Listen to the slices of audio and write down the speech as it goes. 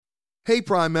Hey,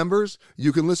 Prime members,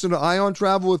 you can listen to Eye on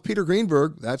Travel with Peter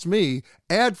Greenberg, that's me,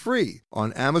 ad-free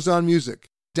on Amazon Music.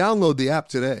 Download the app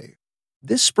today.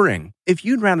 This spring, if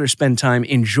you'd rather spend time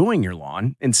enjoying your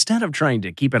lawn instead of trying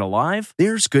to keep it alive,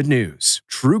 there's good news.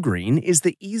 True Green is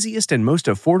the easiest and most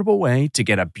affordable way to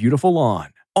get a beautiful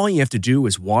lawn. All you have to do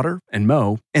is water and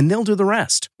mow, and they'll do the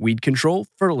rest. Weed control,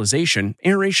 fertilization,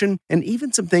 aeration, and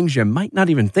even some things you might not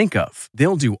even think of.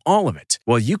 They'll do all of it,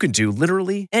 while you can do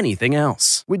literally anything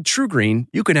else. With True Green,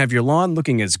 you can have your lawn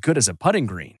looking as good as a putting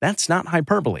green. That's not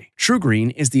hyperbole. True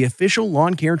Green is the official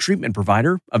lawn care treatment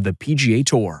provider of the PGA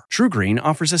Tour. True Green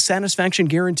offers a satisfaction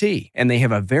guarantee, and they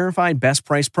have a verified best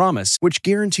price promise, which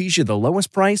guarantees you the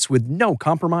lowest price with no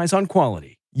compromise on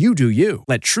quality. You do you.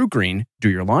 Let True Green do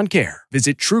your lawn care.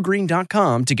 Visit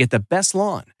truegreen.com to get the best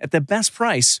lawn at the best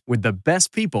price with the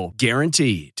best people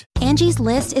guaranteed. Angie's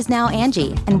List is now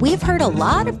Angie, and we've heard a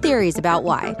lot of theories about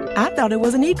why. I thought it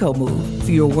was an eco move.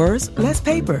 Fewer words, less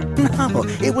paper. No,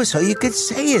 it was so you could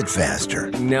say it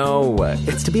faster. No,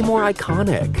 it's to be more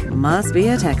iconic. Must be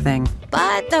a tech thing.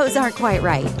 But those aren't quite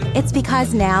right. It's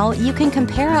because now you can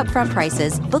compare upfront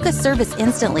prices, book a service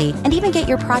instantly, and even get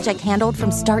your project handled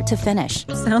from start to finish.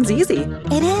 Sounds easy.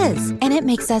 It is, and it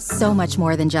makes us so much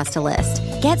more than just a list.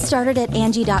 Get started at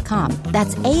Angie.com.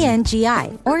 That's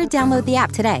ANGI, or download the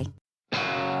app today.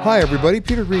 Hi, everybody.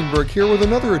 Peter Greenberg here with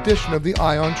another edition of the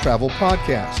Eye on Travel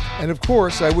podcast. And of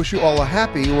course, I wish you all a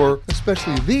happy, or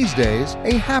especially these days,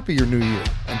 a happier new year.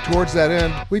 And towards that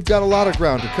end, we've got a lot of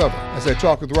ground to cover as I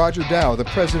talk with Roger Dow, the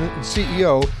president and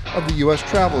CEO of the U.S.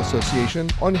 Travel Association,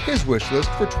 on his wish list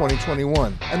for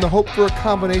 2021 and the hope for a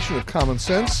combination of common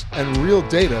sense and real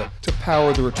data to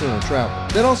power the return of travel.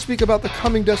 Then I'll speak about the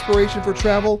coming desperation for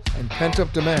travel and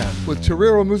pent-up demand with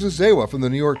Tariro Mzezewa from the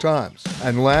New York Times.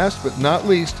 And last but not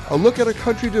least, a look at a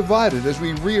country divided as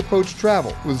we reapproach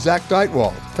travel with Zach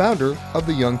Deitwald, founder of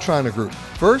the Young China Group.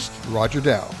 First, Roger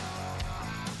Dow.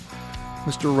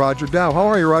 Mr. Roger Dow. How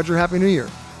are you, Roger? Happy New Year.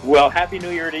 Well, Happy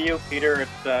New Year to you, Peter.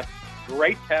 It's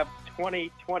great to have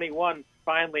 2021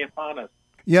 finally upon us.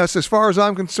 Yes, as far as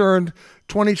I'm concerned,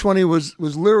 2020 was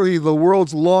literally the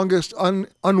world's longest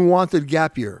unwanted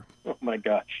gap year. Oh, my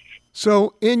gosh.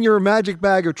 So in your magic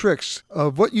bag of tricks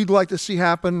of what you'd like to see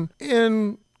happen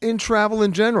in travel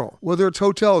in general, whether it's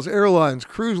hotels, airlines,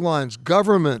 cruise lines,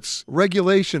 governments,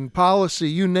 regulation, policy,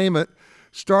 you name it,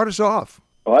 start us off.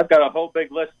 Well, I've got a whole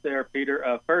big list there,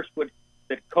 Peter. First,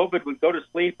 that COVID would go to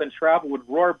sleep and travel would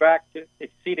roar back to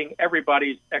exceeding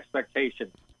everybody's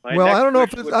expectations. Well, I don't know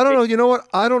if I don't know. You know what?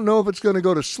 I don't know if it's going to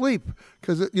go to sleep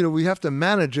because we have to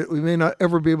manage it. We may not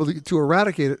ever be able to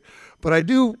eradicate it, but I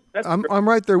do. I'm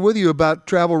right there with you about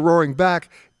travel roaring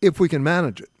back if we can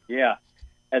manage it. Yeah,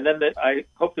 and then I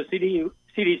hope the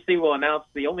CDC will announce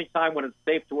the only time when it's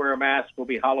safe to wear a mask will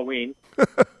be Halloween.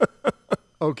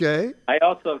 Okay. I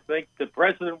also think the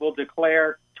president will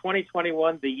declare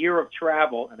 2021 the year of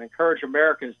travel and encourage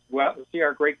Americans to go out and see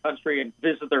our great country and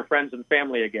visit their friends and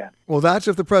family again. Well, that's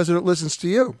if the president listens to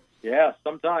you. Yeah,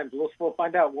 sometimes. We'll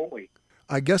find out, won't we?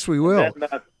 I guess we will.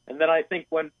 And then I think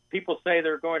when people say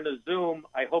they're going to Zoom,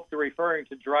 I hope they're referring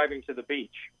to driving to the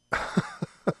beach.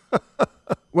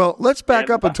 Well, let's back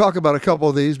up and talk about a couple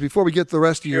of these before we get the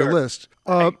rest of your list.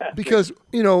 Because,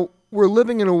 we're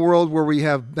living in a world where we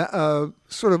have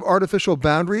sort of artificial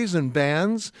boundaries and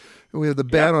bans. We have the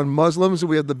ban on Muslims, and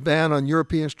we have the ban on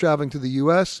Europeans traveling to the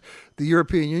U.S. The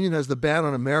European Union has the ban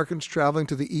on Americans traveling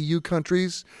to the EU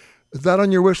countries. Is that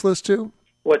on your wish list too?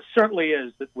 Well, it certainly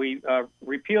is, that we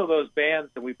repeal those bans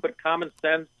and we put common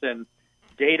sense and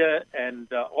data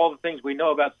and all the things we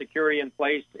know about security in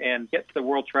place and get the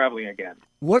world traveling again.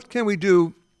 What can we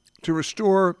do to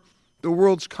restore the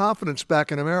world's confidence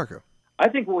back in America? I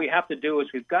think what we have to do is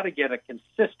we've got to get a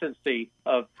consistency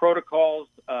of protocols.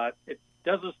 It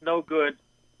does us no good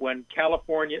when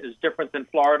California is different than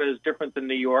Florida, is different than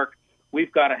New York.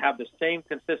 We've got to have the same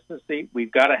consistency.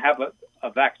 We've got to have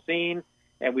a vaccine,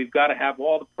 and we've got to have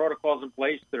all the protocols in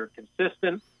place that are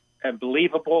consistent and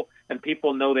believable, and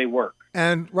people know they work.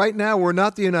 And right now, we're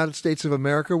not the United States of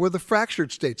America. We're the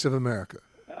fractured states of America.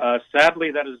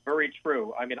 Sadly, that is very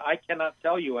true. I mean, I cannot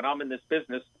tell you, and I'm in this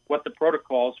business, what the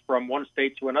protocols from one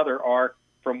state to another are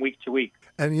from week to week.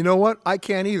 And you know what? I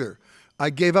can't either. I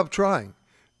gave up trying.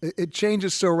 It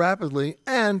changes so rapidly,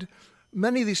 and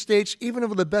many of these states, even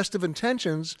with the best of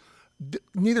intentions,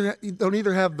 don't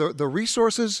either have the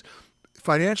resources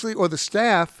financially or the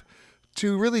staff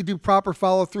to really do proper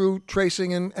follow-through,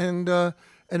 tracing, and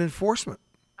enforcement.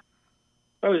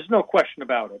 Oh, there's no question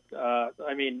about it.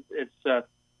 I mean, it's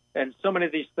and so many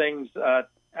of these things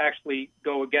actually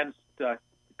go against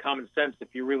common sense if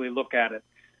you really look at it.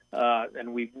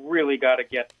 And we've really got to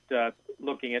get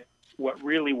looking at what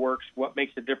really works, what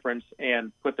makes a difference,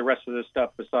 and put the rest of this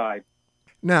stuff aside.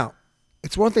 Now,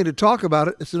 it's one thing to talk about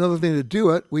it. It's another thing to do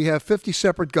it. We have 50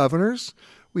 separate governors.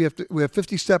 We have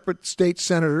 50 separate state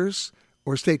senators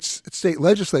or state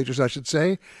legislatures, I should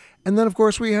say. And then, of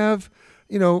course, we have,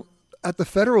 at the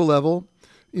federal level,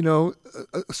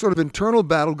 a sort of internal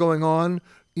battle going on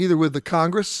either with the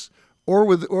Congress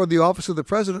or the office of the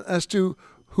president as to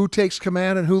who takes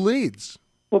command and who leads.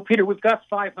 Well, Peter, we've got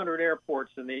 500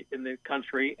 airports in the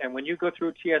country, and when you go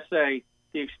through TSA,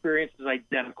 the experience is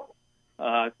identical.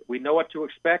 We know what to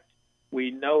expect.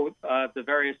 We know the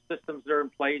various systems that are in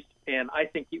place, and I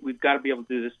think we've got to be able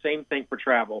to do the same thing for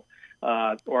travel,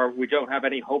 or we don't have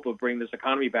any hope of bringing this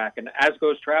economy back. And as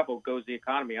goes travel, goes the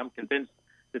economy. I'm convinced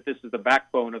that this is the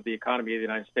backbone of the economy of the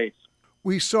United States.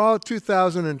 We saw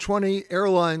 2020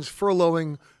 airlines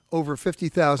furloughing over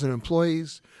 50,000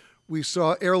 employees. We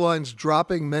saw airlines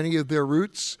dropping many of their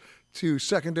routes to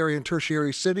secondary and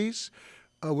tertiary cities,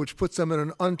 which puts them in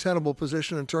an untenable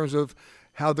position in terms of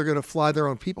how they're going to fly their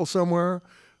own people somewhere.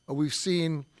 We've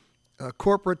seen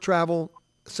corporate travel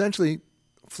essentially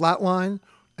flatline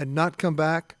and not come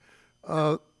back.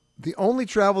 The only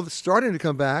travel that's starting to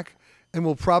come back and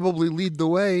will probably lead the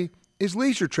way is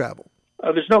leisure travel.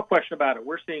 There's no question about it.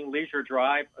 We're seeing leisure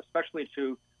drive, especially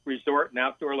to resort and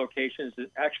outdoor locations, is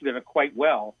actually doing quite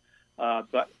well.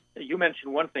 But you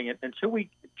mentioned one thing. Until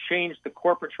we change the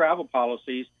corporate travel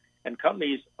policies and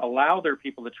companies allow their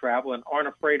people to travel and aren't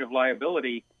afraid of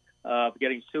liability of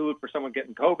getting sued for someone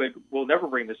getting COVID, we'll never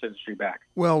bring this industry back.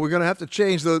 Well, we're going to have to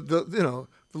change the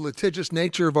litigious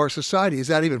nature of our society. Is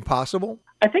that even possible?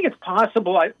 I think it's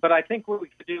possible, but I think what we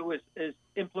could do is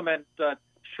implement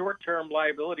short-term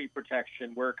liability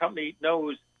protection where a company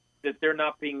knows that they're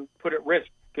not being put at risk,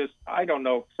 because I don't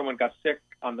know if someone got sick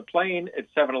on the plane at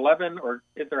 7-Eleven or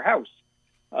at their house.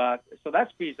 So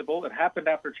that's feasible. It happened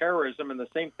after terrorism, and the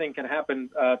same thing can happen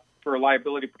for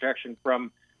liability protection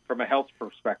from a health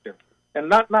perspective. And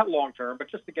not long-term,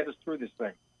 but just to get us through this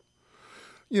thing.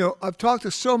 I've talked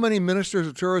to so many ministers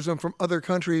of tourism from other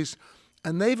countries,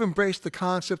 and they've embraced the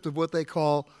concept of what they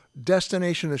call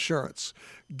destination assurance,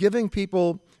 giving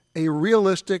people a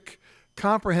realistic,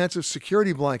 comprehensive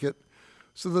security blanket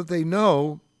so that they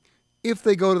know if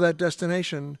they go to that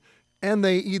destination and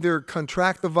they either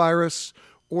contract the virus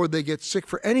or they get sick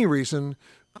for any reason,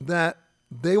 that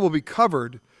they will be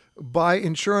covered by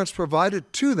insurance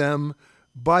provided to them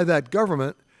by that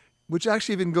government, which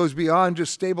actually even goes beyond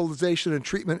just stabilization and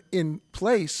treatment in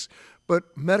place,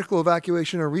 but medical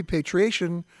evacuation or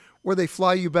repatriation, where they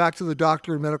fly you back to the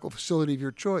doctor and medical facility of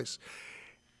your choice.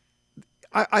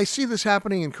 I see this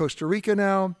happening in Costa Rica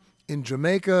now, in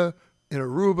Jamaica, in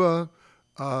Aruba,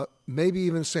 maybe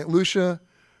even St. Lucia.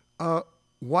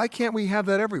 Why can't we have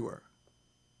that everywhere?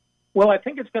 Well, I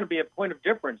think it's going to be a point of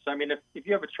difference. I mean, if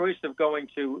you have a choice of going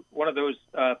to one of those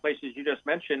places you just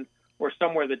mentioned or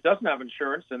somewhere that doesn't have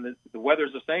insurance and the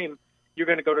weather's the same, you're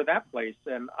going to go to that place.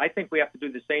 And I think we have to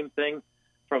do the same thing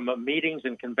from a meetings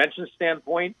and convention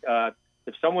standpoint.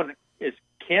 If someone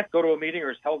can't go to a meeting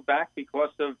or is held back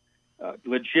because of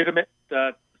legitimate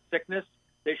sickness,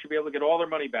 they should be able to get all their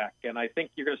money back. And I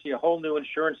think you're going to see a whole new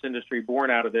insurance industry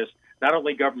born out of this, not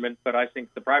only government, but I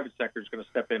think the private sector is going to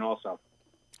step in also.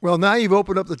 Well, now you've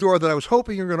opened up the door that I was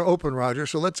hoping you were going to open, Roger,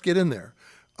 so let's get in there.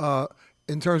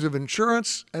 In terms of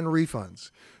insurance and refunds.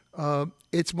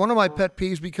 It's one of my pet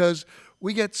peeves because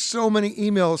we get so many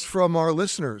emails from our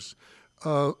listeners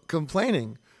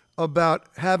complaining about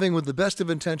having, with the best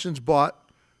of intentions,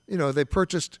 they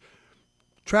purchased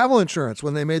travel insurance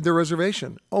when they made their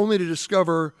reservation, only to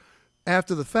discover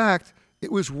after the fact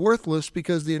it was worthless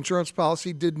because the insurance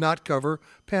policy did not cover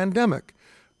pandemic.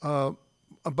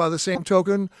 By the same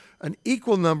token, an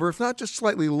equal number, if not just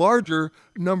slightly larger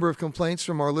number of complaints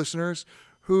from our listeners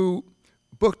who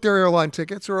booked their airline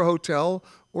tickets or a hotel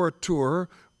or a tour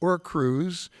or a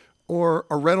cruise or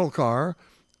a rental car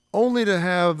only to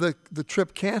have the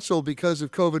trip canceled because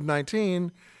of COVID-19,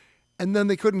 and then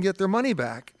they couldn't get their money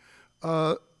back.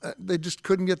 They just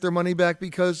couldn't get their money back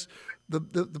because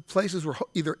the places were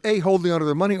either A, holding onto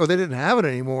their money, or they didn't have it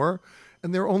anymore,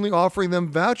 and they're only offering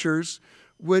them vouchers,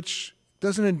 which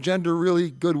doesn't engender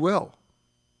really goodwill.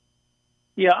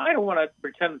 Yeah, I don't want to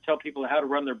pretend to tell people how to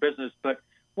run their business, but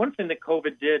one thing that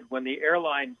COVID did when the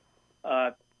airlines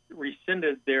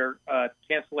rescinded their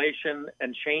cancellation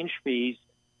and change fees,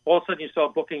 all of a sudden you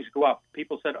saw bookings go up.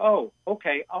 People said, "Oh,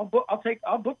 okay, I'll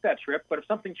book that trip, but if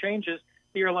something changes,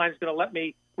 the airline's going to let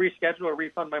me reschedule or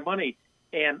refund my money."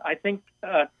 And I think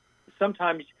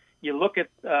sometimes you look at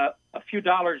a few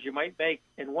dollars you might make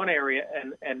in one area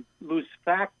and lose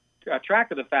track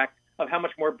of the fact of how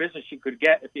much more business you could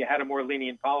get if you had a more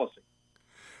lenient policy.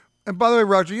 And by the way,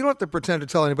 Roger, you don't have to pretend to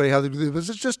tell anybody how to do the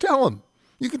business. Just tell them.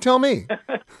 You can tell me.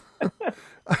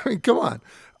 I mean, come on.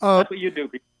 That's what you do.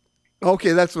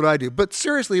 Okay, that's what I do. But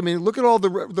seriously, I mean, look at all the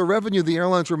revenue the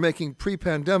airlines were making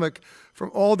pre-pandemic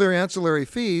from all their ancillary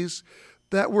fees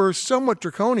that were somewhat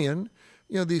draconian.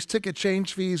 You know, these ticket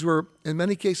change fees were, in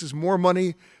many cases, more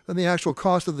money than the actual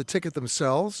cost of the ticket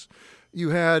themselves. You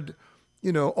had,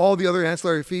 you know, all the other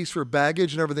ancillary fees for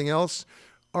baggage and everything else.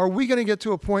 Are we going to get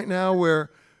to a point now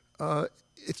where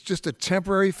it's just a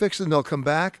temporary fix and they'll come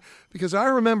back? Because I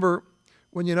remember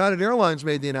when United Airlines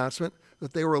made the announcement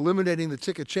that they were eliminating the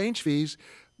ticket change fees,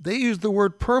 they used the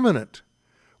word permanent.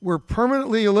 We're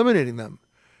permanently eliminating them.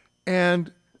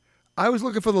 And I was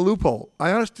looking for the loophole.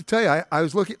 I honestly tell you, I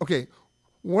was looking, okay,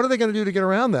 what are they going to do to get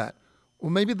around that?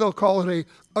 Well, maybe they'll call it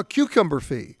a cucumber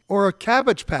fee or a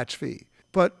cabbage patch fee.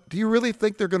 But do you really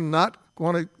think they're going to not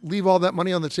want to leave all that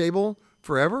money on the table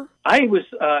forever? I was,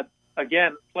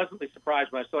 again, pleasantly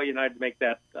surprised when I saw United make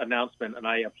that announcement, and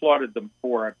I applauded them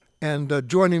for it. And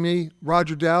joining me,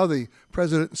 Roger Dow, the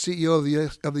president and CEO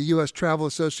of the U.S. Travel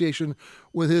Association,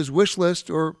 with his wish list,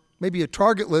 or maybe a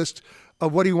target list,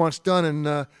 of what he wants done in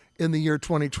the year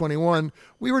 2021.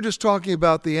 We were just talking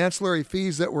about the ancillary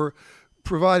fees that were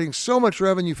providing so much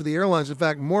revenue for the airlines. In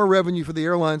fact, more revenue for the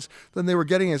airlines than they were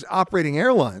getting as operating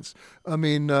airlines. I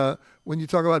mean, when you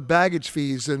talk about baggage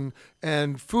fees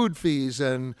and food fees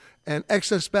and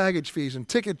excess baggage fees and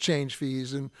ticket change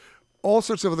fees and all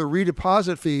sorts of other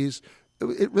redeposit fees,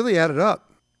 it really added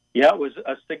up. Yeah, it was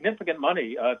a significant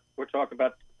money. We're talking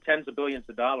about tens of billions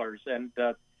of dollars. And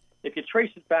if you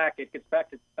trace it back, it gets back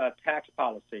to tax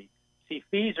policy. See,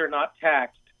 fees are not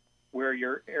taxed where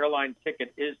your airline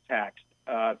ticket is taxed.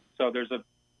 So there's a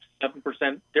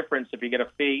 7% difference if you get a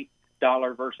fee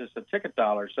dollar versus a ticket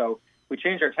dollar. So if we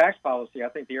change our tax policy, I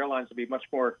think the airlines will be much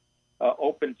more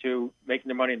open to making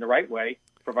their money in the right way,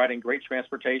 providing great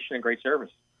transportation and great service.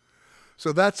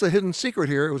 So that's a hidden secret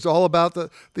here. It was all about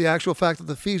the actual fact that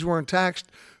the fees weren't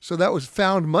taxed. So that was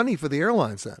found money for the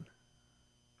airlines then.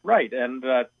 Right. And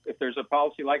if there's a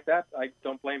policy like that, I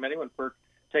don't blame anyone for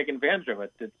taking advantage of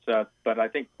it. But I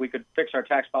think we could fix our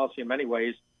tax policy in many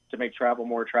ways to make travel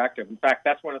more attractive. In fact,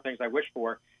 that's one of the things I wish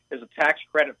for is a tax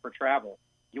credit for travel.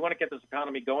 You want to get this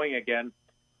economy going again,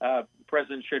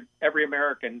 every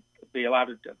American be allowed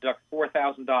to deduct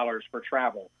 $4,000 for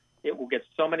travel. It will get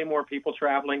so many more people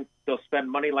traveling. They'll spend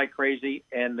money like crazy,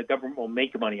 and the government will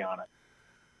make money on it.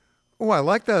 Oh, I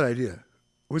like that idea.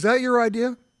 Was that your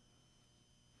idea?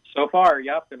 So far,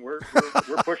 yep, and we're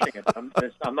pushing it.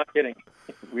 I'm not kidding.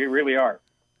 We really are.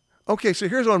 Okay, so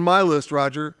here's on my list,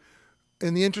 Roger.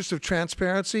 In the interest of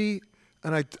transparency,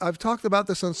 and I've talked about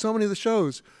this on so many of the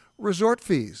shows, resort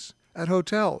fees at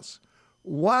hotels.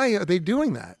 Why are they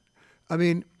doing that? I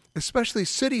mean, especially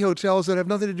city hotels that have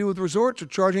nothing to do with resorts are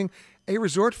charging a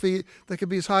resort fee that could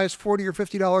be as high as $40 or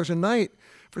 $50 a night.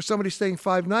 For somebody staying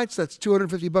 5 nights, that's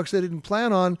 $250 they didn't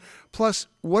plan on. Plus,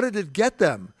 what did it get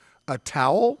them? A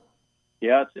towel?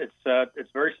 Yeah,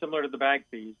 it's very similar to the bag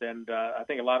fees, and I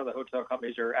think a lot of the hotel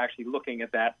companies are actually looking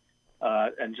at that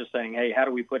and just saying, hey, how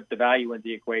do we put the value in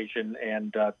the equation?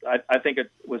 And I think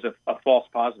it was a false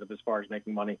positive as far as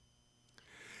making money.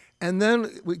 And then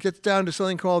it gets down to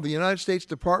something called the United States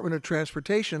Department of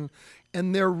Transportation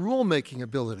and their rulemaking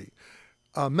ability.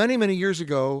 Many, many years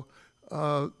ago,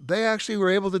 they actually were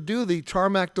able to do the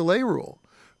tarmac delay rule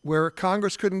where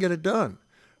Congress couldn't get it done.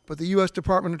 But the U.S.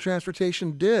 Department of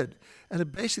Transportation did. And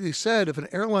it basically said if an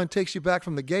airline takes you back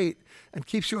from the gate and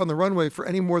keeps you on the runway for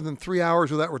any more than 3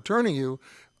 hours without returning you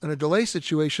in a delay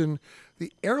situation,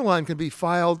 the airline can be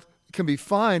fined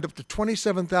up to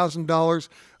 $27,000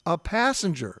 a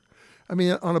passenger. I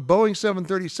mean, on a Boeing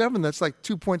 737, that's like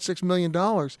 $2.6 million.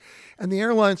 And the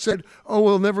airline said, oh,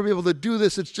 we'll never be able to do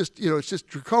this. It's just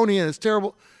draconian. It's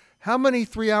terrible. How many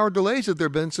 3-hour delays have there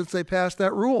been since they passed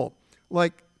that rule?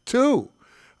 Like 2.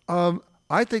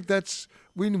 I think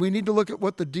we need to look at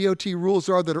what the DOT rules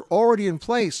are that are already in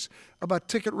place about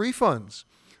ticket refunds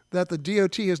that the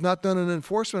DOT has not done an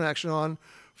enforcement action on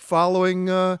following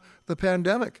the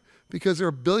pandemic, because there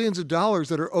are billions of dollars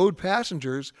that are owed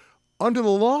passengers under the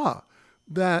law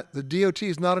that the DOT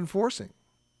is not enforcing.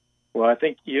 Well, I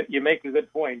think you make a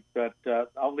good point, but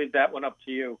I'll leave that one up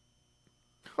to you.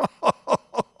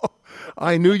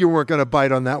 I knew you weren't going to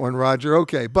bite on that one, Roger.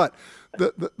 Okay, but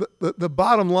the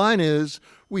bottom line is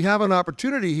we have an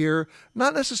opportunity here,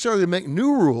 not necessarily to make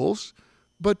new rules,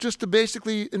 but just to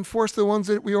basically enforce the ones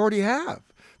that we already have.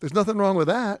 There's nothing wrong with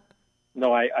that.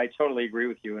 No, I totally agree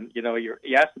with you. And, you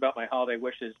asked about my holiday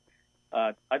wishes.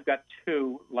 I've got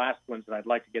 2 last ones that I'd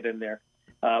like to get in there.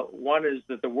 One is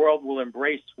that the world will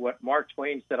embrace what Mark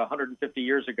Twain said 150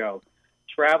 years ago.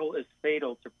 Travel is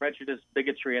fatal to prejudice,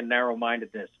 bigotry, and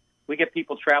narrow-mindedness. We get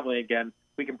people traveling again,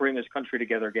 we can bring this country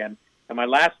together again. And my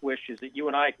last wish is that you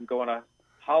and I can go on a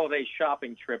holiday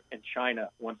shopping trip in China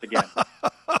once again.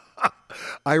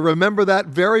 I remember that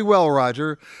very well,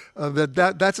 Roger.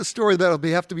 That's a story that'll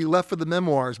have to be left for the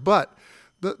memoirs. But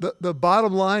the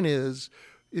bottom line is,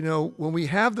 when we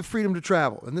have the freedom to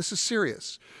travel, and this is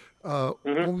serious,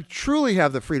 when we truly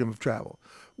have the freedom of travel,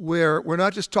 where we're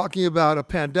not just talking about a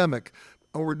pandemic,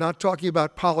 or we're not talking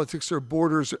about politics or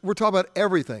borders, we're talking about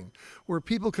everything, where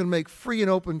people can make free and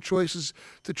open choices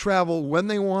to travel when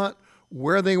they want,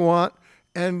 where they want,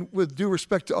 and with due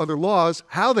respect to other laws,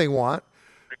 how they want.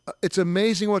 It's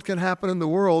amazing what can happen in the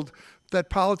world that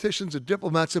politicians and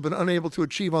diplomats have been unable to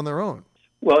achieve on their own.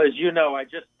 Well, as you know, I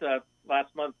just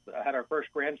last month had our first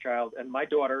grandchild, and my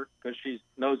daughter, because she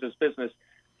knows this business,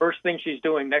 first thing she's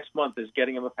doing next month is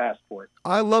getting him a passport.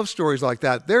 I love stories like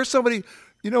that. There's somebody,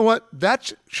 you know what,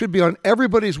 that should be on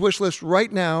everybody's wish list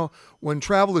right now when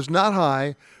travel is not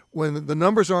high, when the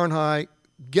numbers aren't high.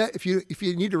 If you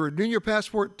need to renew your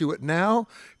passport, do it now.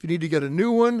 If you need to get a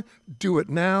new one, do it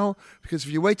now. Because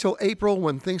if you wait till April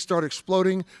when things start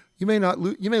exploding, you may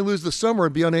lose the summer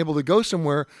and be unable to go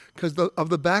somewhere because of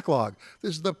the backlog.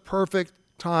 This is the perfect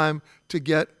time to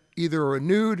get either a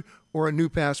renewed or a new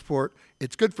passport.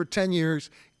 It's good for 10 years.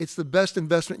 It's the best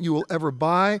investment you will ever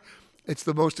buy. It's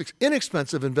the most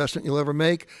inexpensive investment you'll ever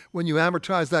make when you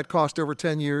amortize that cost over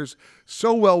 10 years.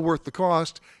 So well worth the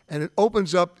cost, and it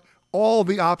opens up all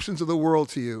the options of the world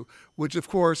to you, which, of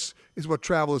course, is what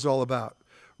travel is all about.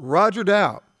 Roger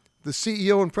Dow, the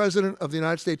CEO and president of the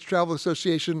United States Travel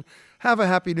Association. Have a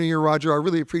happy New Year, Roger. I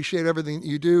really appreciate everything that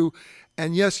you do.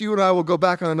 And yes, you and I will go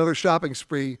back on another shopping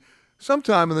spree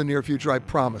sometime in the near future, I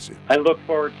promise you. I look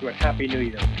forward to a happy New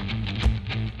Year.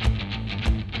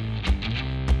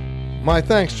 My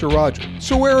thanks to Roger.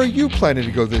 So where are you planning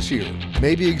to go this year?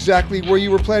 Maybe exactly where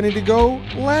you were planning to go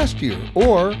last year,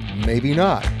 or maybe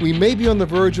not. We may be on the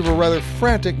verge of a rather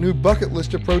frantic new bucket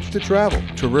list approach to travel.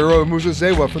 Tariro and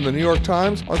Mzezewa from the New York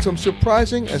Times on some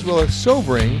surprising as well as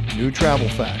sobering new travel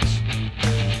facts.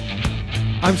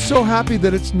 I'm so happy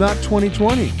that it's not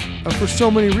 2020 for so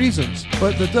many reasons,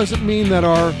 but that doesn't mean that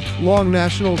our long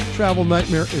national travel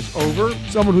nightmare is over.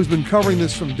 Someone who's been covering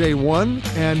this from day one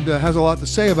and has a lot to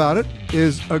say about it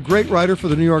is a great writer for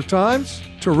the New York Times,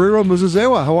 Tariro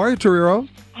Mzezewa. How are you, Tariro?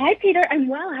 Hi, Peter. I'm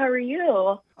well. How are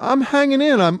you? I'm hanging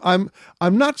in. I'm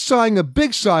not sighing a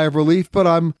big sigh of relief, but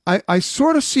I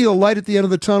sort of see a light at the end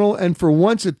of the tunnel, and for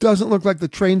once, it doesn't look like the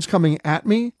train's coming at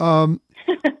me.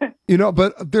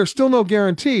 But there's still no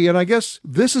guarantee. And I guess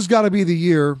this has got to be the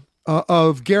year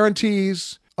of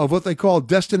guarantees, of what they call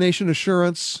destination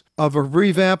assurance, of a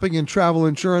revamping in travel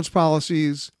insurance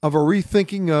policies, of a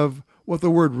rethinking of what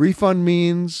the word refund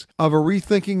means, of a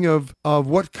rethinking of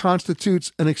what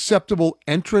constitutes an acceptable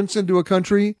entrance into a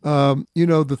country.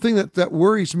 The thing that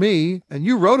worries me, and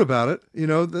you wrote about it,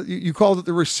 you called it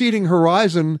the receding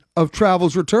horizon of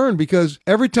travel's return, because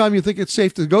every time you think it's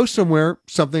safe to go somewhere,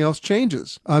 something else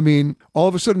changes. I mean, all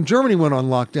of a sudden Germany went on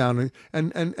lockdown,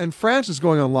 and France is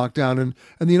going on lockdown,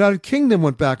 and the United Kingdom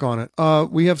went back on it.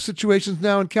 We have situations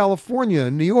now in California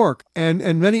and New York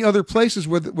and many other places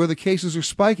where the cases are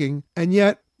spiking. And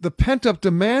yet the pent-up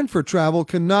demand for travel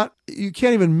you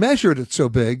can't even measure it. It's so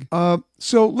big.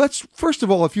 So let's, first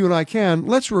of all, if you and I can,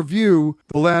 let's review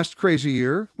the last crazy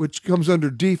year, which comes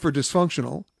under D for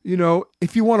dysfunctional.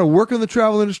 If you want to work in the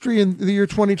travel industry in the year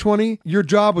 2020, your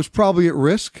job was probably at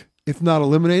risk, if not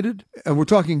eliminated. And we're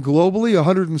talking globally,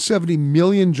 170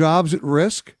 million jobs at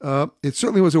risk. It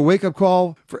certainly was a wake-up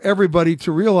call for everybody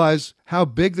to realize how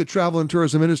big the travel and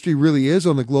tourism industry really is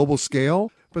on the global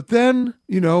scale. But then,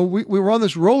 we were on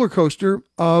this roller coaster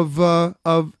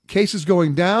of cases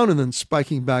going down and then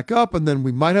spiking back up, and then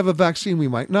we might have a vaccine, we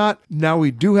might not. Now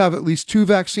we do have at least 2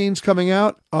 vaccines coming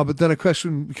out, but then a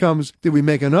question becomes, did we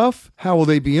make enough? How will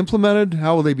they be implemented?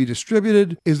 How will they be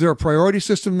distributed? Is there a priority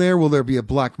system there? Will there be a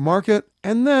black market?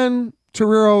 And then,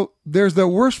 Tariro, there's the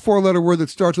worst 4-letter word that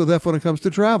starts with F when it comes to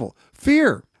travel: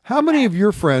 fear. How many of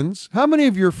your friends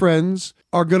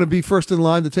are going to be first in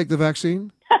line to take the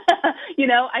vaccine?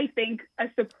 I think a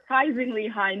surprisingly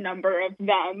high number of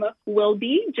them will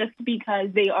be, just because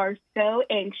they are so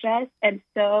anxious and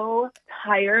so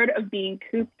tired of being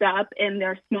cooped up in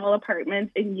their small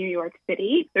apartments in New York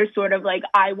City. They're sort of like,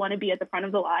 I want to be at the front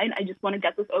of the line. I just want to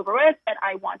get this over with, and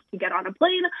I want to get on a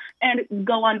plane and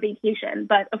go on vacation.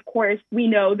 But of course, we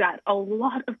know that a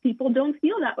lot of people don't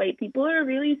feel that way. People are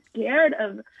really scared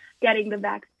of getting the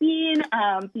vaccine.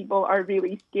 People are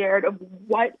really scared of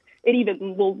what it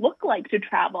even will look like to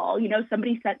travel. You know,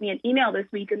 somebody sent me an email this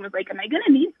week and was like, am I going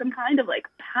to need some kind of like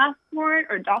passport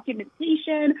or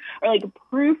documentation or like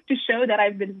proof to show that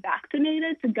I've been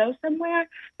vaccinated to go somewhere?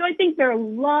 So I think there are a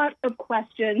lot of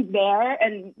questions there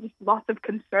and just lots of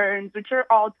concerns, which are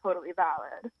all totally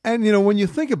valid. And, you know, when you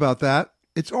think about that,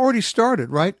 it's already started,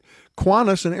 right?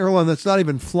 Qantas, an airline that's not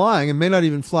even flying and may not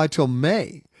even fly till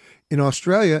May in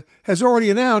Australia, has already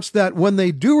announced that when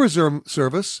they do resume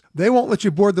service, they won't let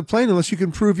you board the plane unless you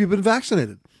can prove you've been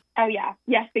vaccinated. Oh, yeah.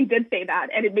 Yes, they did say that.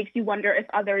 And it makes you wonder if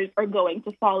others are going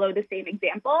to follow the same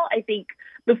example. I think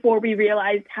before we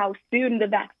realized how soon the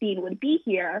vaccine would be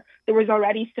here, there was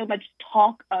already so much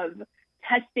talk of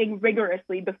testing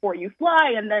rigorously before you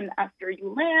fly and then after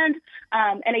you land.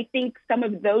 And I think some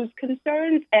of those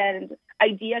concerns and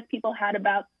ideas people had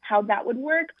about how that would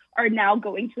work are now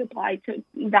going to apply to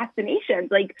vaccinations.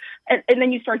 Like, and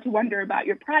then you start to wonder about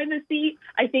your privacy.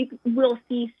 I think we'll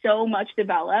see so much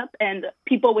develop and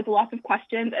people with lots of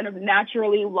questions and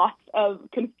naturally lots of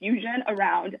confusion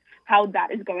around how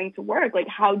that is going to work. Like,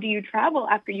 how do you travel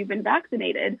after you've been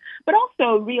vaccinated? But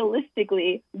also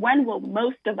realistically, when will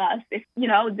most of us, if, you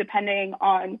know, depending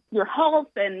on your health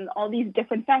and all these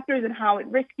different factors and how at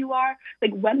risk you are,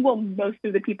 like when will most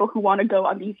of the people who want to go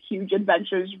on these huge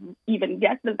adventures even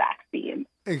get the vaccine?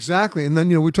 Exactly. And then,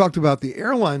 you know, we talked about the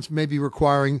airlines maybe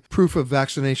requiring proof of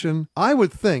vaccination. I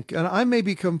would think, and I may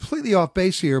be completely off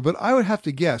base here, but I would have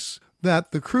to guess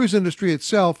that the cruise industry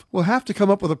itself will have to come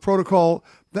up with a protocol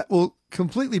that will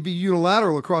completely be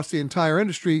unilateral across the entire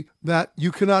industry, that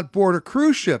you cannot board a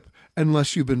cruise ship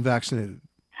unless you've been vaccinated.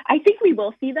 I think we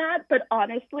will see that, but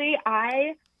honestly,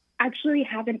 I actually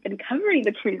haven't been covering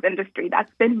the cruise industry.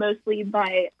 That's been mostly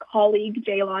my colleague,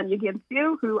 Jaylon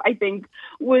Yaginsu, who I think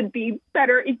would be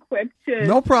better equipped to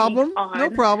No problem.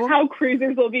 How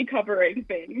cruisers will be covering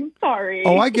things. Sorry.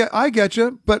 Oh, I get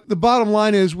you. But the bottom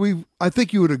line is, I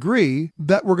think you would agree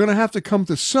that we're going to have to come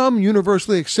to some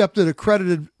universally accepted,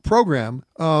 accredited program,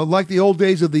 like the old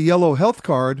days of the yellow health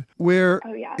card, where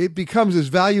it becomes as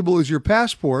valuable as your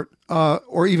passport,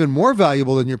 or even more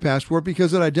valuable than your passport,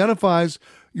 because it identifies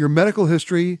your medical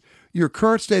history, your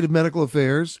current state of medical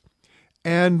affairs,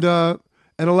 and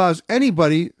allows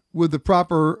anybody with the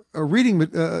proper reading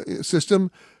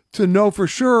system to know for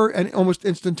sure and almost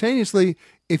instantaneously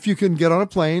if you can get on a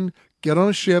plane, get on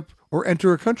a ship, or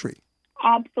enter a country.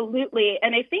 Absolutely.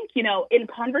 And I think, you know, in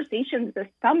conversations this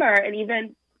summer and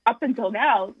even up until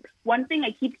now, one thing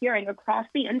I keep hearing across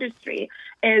the industry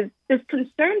is this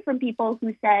concern from people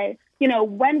who say, you know,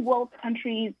 when will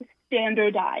countries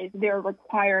standardize their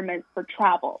requirements for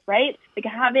travel, right? Like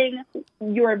having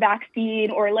your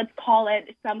vaccine, or let's call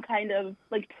it some kind of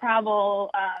like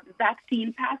travel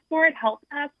vaccine passport, health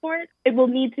passport, it will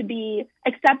need to be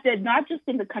accepted not just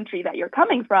in the country that you're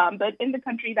coming from, but in the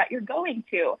country that you're going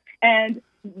to. And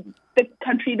the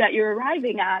country that you're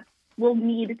arriving at will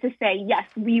need to say, yes,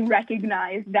 we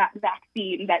recognize that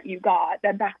vaccine that you got,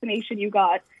 that vaccination you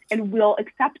got, and we'll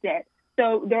accept it.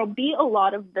 So there'll be a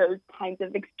lot of those kinds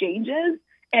of exchanges.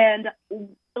 And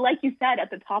like you said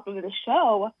at the top of the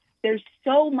show, there's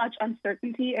so much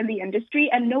uncertainty in the industry,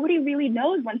 and nobody really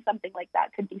knows when something like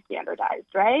that could be standardized,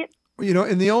 right? You know,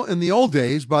 in the old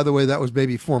days, by the way, that was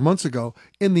maybe 4 months ago.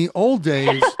 In the old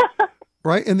days,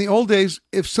 right? In the old days,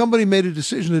 if somebody made a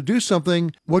decision to do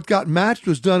something, what got matched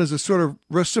was done as a sort of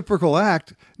reciprocal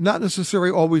act, not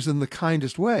necessarily always in the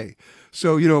kindest way.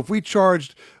 So, you know, if we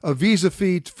charged a visa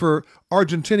fee for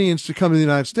Argentinians to come to the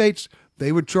United States,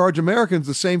 they would charge Americans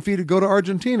the same fee to go to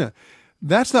Argentina.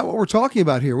 That's not what we're talking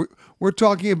about here. We're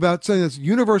talking about something that's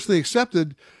universally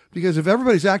accepted, because if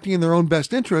everybody's acting in their own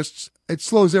best interests, it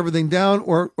slows everything down,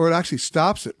 or it actually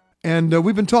stops it. And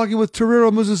we've been talking with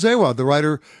Tariro Mzezewa, the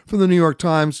writer from the New York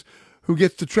Times, who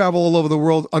gets to travel all over the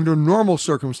world under normal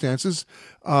circumstances,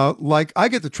 like I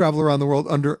get to travel around the world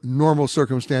under normal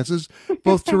circumstances.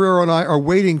 Both Tariro and I are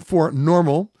waiting for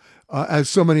normal, as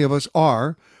so many of us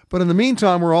are. But in the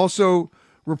meantime, we're also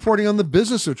reporting on the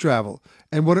business of travel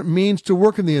and what it means to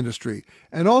work in the industry,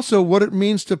 and also what it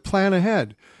means to plan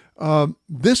ahead.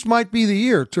 This might be the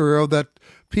year, Tariro, that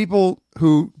people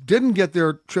who didn't get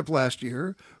their trip last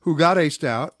year, who got aced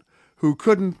out, who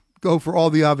couldn't go for all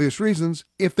the obvious reasons,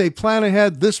 if they plan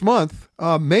ahead this month,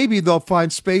 maybe they'll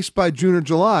find space by June or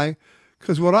July,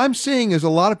 because what I'm seeing is a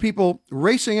lot of people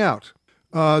racing out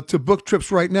to book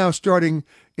trips right now starting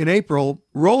in April,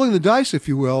 rolling the dice, if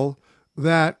you will,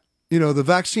 that, you know, the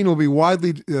vaccine will be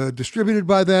widely distributed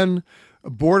by then,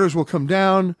 borders will come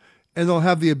down, and they'll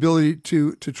have the ability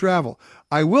to travel.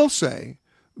 I will say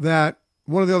that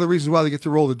one of the other reasons why they get to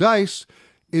roll the dice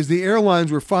is the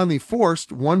airlines were finally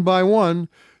forced, one by one,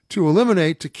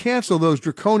 to cancel those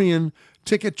draconian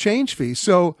ticket change fees.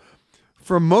 So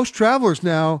for most travelers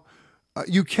now,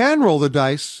 you can roll the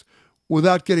dice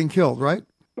without getting killed, right?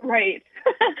 Right.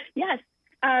 Yes.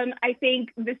 I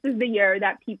think this is the year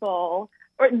that people,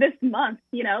 or this month,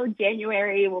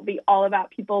 January will be all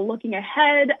about people looking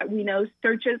ahead. We know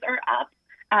searches are up,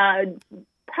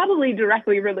 probably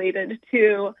directly related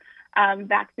to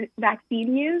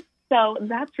vaccine use. So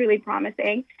that's really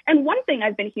promising. And one thing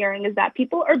I've been hearing is that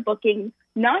people are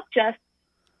not just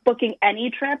booking any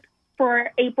trip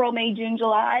for April, May, June,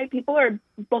 July. People are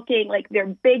booking like their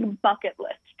big bucket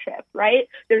list trip, right?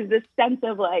 There's this sense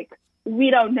of like,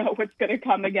 we don't know what's going to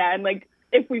come again. Like,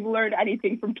 if we've learned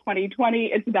anything from 2020,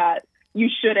 it's that you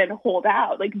shouldn't hold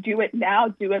out. Like, do it now,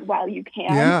 do it while you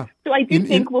can. Yeah. So I do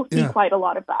think we'll see quite a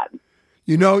lot of that.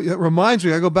 It reminds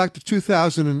me, I go back to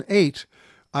 2008.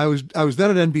 I was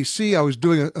then at NBC. I was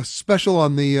doing a special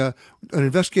on an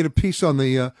investigative piece on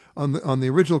the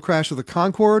original crash of the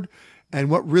Concorde and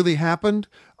what really happened.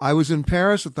 I was in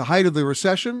Paris at the height of the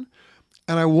recession,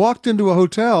 and I walked into a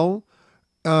hotel.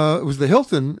 It was the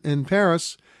Hilton in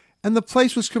Paris, and the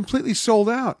place was completely sold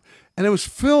out, and it was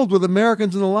filled with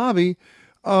Americans in the lobby.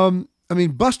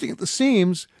 Busting at the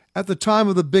seams at the time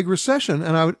of the big recession.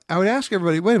 And I would ask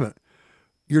everybody, wait a minute,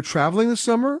 you're traveling this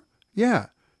summer? Yeah.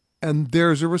 And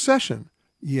there's a recession.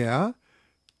 Yeah.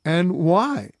 And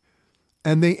why?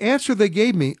 And the answer they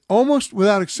gave me, almost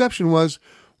without exception, was,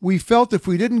 we felt if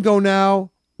we didn't go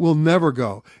now, we'll never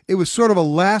go. It was sort of a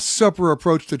Last Supper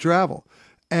approach to travel.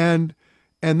 And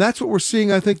that's what we're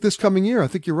seeing, I think, this coming year. I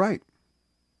think you're right.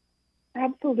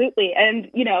 Absolutely.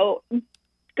 And,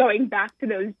 going back to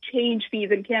those change fees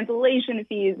and cancellation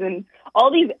fees and all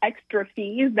these extra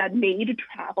fees that made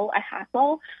travel a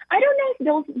hassle, I don't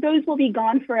know if those will be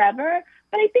gone forever,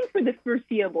 but I think for the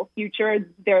foreseeable future,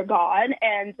 they're gone.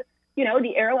 And,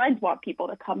 the airlines want people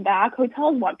to come back.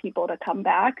 Hotels want people to come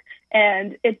back.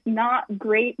 And it's not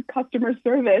great customer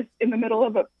service in the middle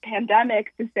of a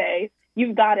pandemic to say,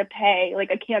 you've got to pay like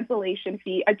a cancellation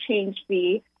fee, a change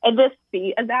fee, a this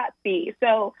fee, a that fee.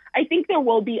 So I think there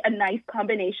will be a nice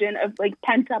combination of like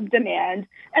pent up demand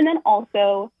and then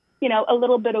also, a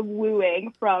little bit of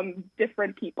wooing from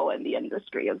different people in the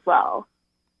industry as well.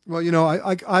 Well,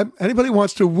 anybody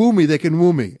wants to woo me, they can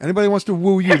woo me. Anybody wants to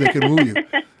woo you, they can woo you.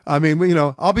 I mean,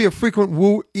 I'll be a frequent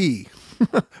woo-ee.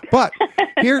 But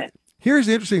here's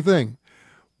the interesting thing.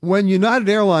 When United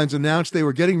Airlines announced they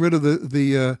were getting rid of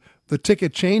the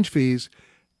ticket change fees,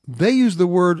 they used the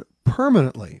word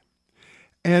permanently.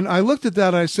 And I looked at that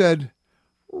and I said,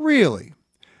 really?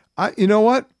 You know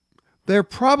what? They're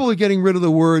probably getting rid of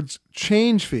the words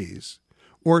change fees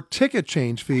or ticket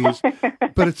change fees,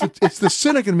 but it's the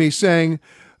cynic in me saying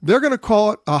they're going to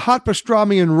call it a hot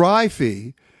pastrami and rye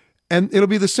fee, and it'll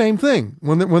be the same thing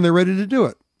when they're ready to do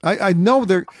it. I know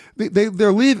they're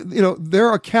leaving.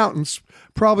 Their accountants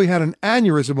probably had an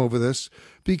aneurysm over this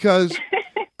because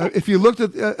if you looked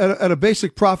at a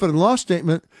basic profit and loss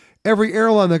statement, every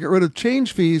airline that got rid of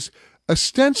change fees,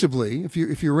 ostensibly, if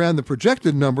you ran the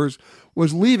projected numbers,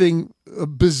 was leaving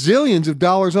bazillions of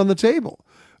dollars on the table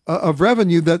of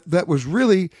revenue that was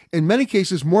really, in many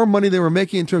cases, more money they were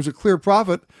making in terms of clear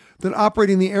profit than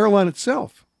operating the airline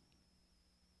itself.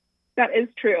 That is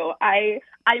true.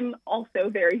 I'm also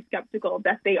very skeptical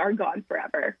that they are gone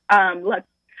forever.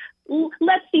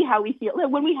 Let's see how we feel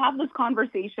when we have this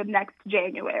conversation next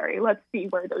January. Let's see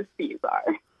where those fees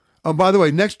are. Oh, by the way,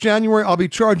 next January, I'll be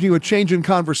charging you a change in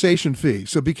conversation fee,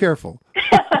 so be careful.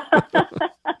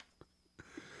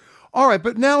 All right,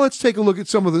 but now let's take a look at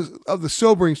some of the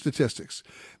sobering statistics.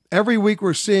 Every week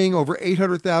we're seeing over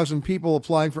 800,000 people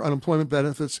applying for unemployment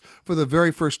benefits for the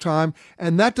very first time,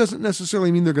 and that doesn't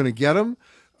necessarily mean they're going to get them.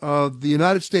 The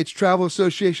United States Travel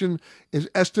Association is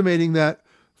estimating that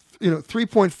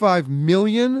 3.5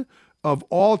 million of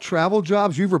all travel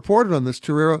jobs, you've reported on this,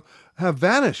 Tariro, have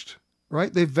vanished.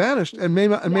 Right, they've vanished and may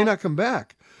not come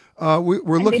back. We're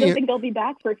looking. They don't think they'll be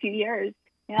back for a few years.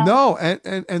 Yeah. No,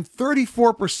 and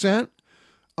 34%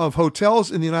 of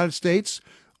hotels in the United States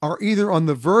are either on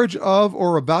the verge of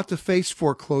or about to face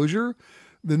foreclosure.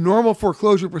 The normal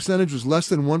foreclosure percentage was less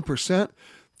than 1%.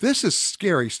 This is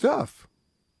scary stuff.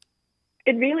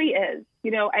 It really is.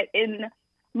 In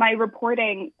my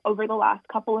reporting over the last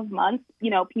couple of months,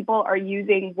 people are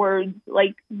using words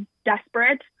like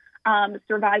desperate,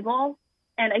 survival.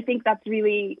 And I think that's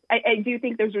really, I do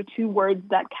think those are two words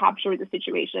that capture the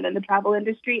situation in the travel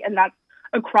industry. And that's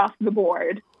across the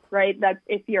board, right? That's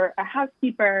if you're a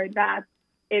housekeeper, that's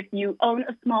if you own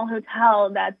a small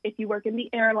hotel, that's if you work in the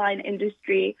airline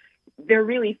industry. They're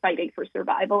really fighting for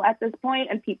survival at this point,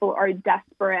 and people are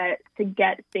desperate to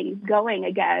get things going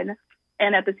again.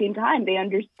 And at the same time, they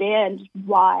understand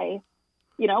why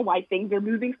things are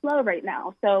moving slow right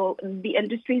now. So the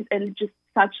industry's in just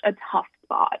such a tough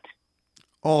spot.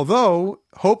 Although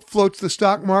hope floats the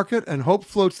stock market and hope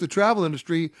floats the travel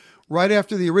industry, right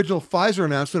after the original Pfizer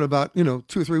announcement about, 2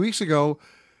 or 3 weeks ago,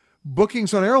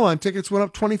 bookings on airline tickets went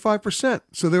up 25%.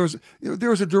 So there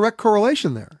was a direct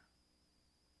correlation there.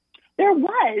 There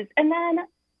was. And then,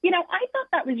 I thought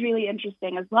that was really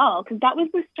interesting as well, because that was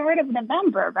the start of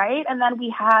November, right? And then we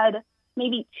had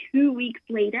maybe 2 weeks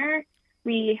later,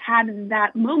 we had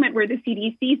that moment where the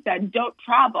CDC said, don't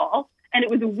travel. And it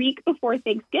was a week before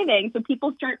Thanksgiving. So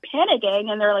people start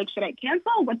panicking and they're like, should I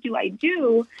cancel? What do I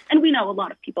do? And we know a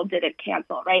lot of people didn't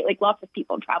cancel, right? Like lots of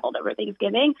people traveled over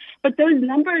Thanksgiving. But those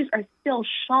numbers are still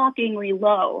shockingly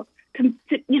low,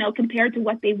 compared to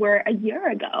what they were a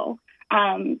year ago.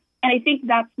 And I think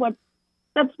that's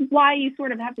why you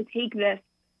sort of have to take this,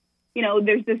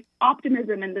 there's this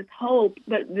optimism and this hope,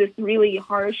 but this really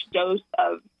harsh dose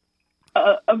of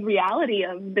reality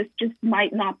of this just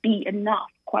might not be enough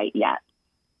quite yet.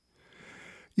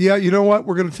 Yeah, you know what?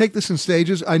 We're going to take this in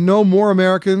stages. I know more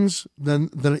Americans than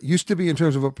it used to be in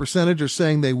terms of a percentage are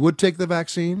saying they would take the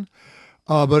vaccine,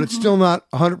 but it's still not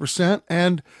 100%.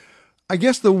 And I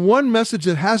guess the one message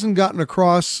that hasn't gotten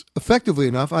across effectively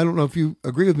enough, I don't know if you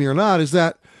agree with me or not, is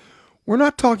that we're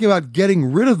not talking about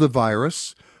getting rid of the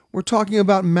virus. We're talking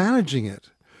about managing it.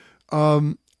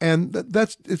 And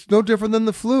it's no different than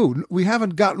the flu. We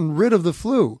haven't gotten rid of the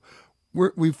flu.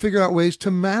 We've figured out ways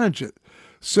to manage it.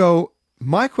 So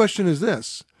my question is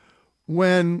this: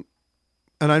 and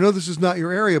I know this is not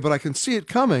your area, but I can see it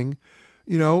coming.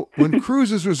 When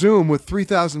cruises resume with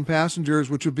 3,000 passengers,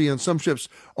 which would be on some ships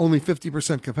only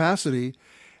 50% capacity,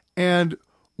 and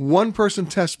one person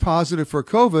tests positive for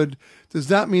COVID, does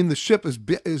that mean the ship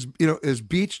is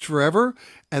beached forever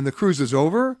and the cruise is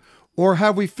over? Or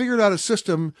have we figured out a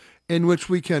system in which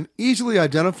we can easily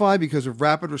identify, because of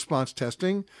rapid response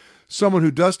testing, someone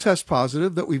who does test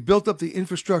positive, that we've built up the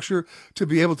infrastructure to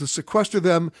be able to sequester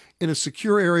them in a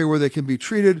secure area where they can be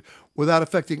treated without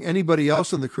affecting anybody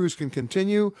else and the cruise can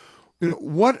continue?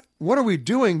 What are we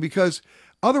doing? Because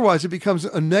otherwise it becomes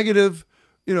a negative,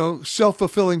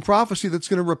 self-fulfilling prophecy that's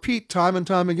going to repeat time and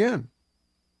time again.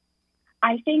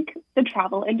 I think the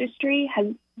travel industry has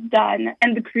done,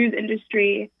 and the cruise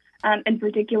industry in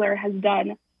particular, has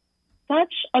done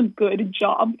such a good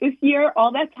job this year.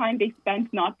 All that time they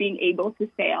spent not being able to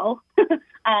sail,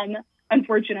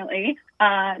 unfortunately,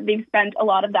 they've spent a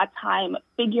lot of that time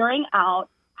figuring out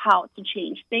how to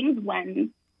change things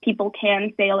when people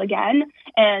can sail again.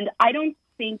 And I don't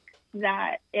think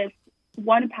that if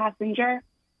one passenger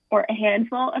or a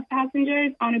handful of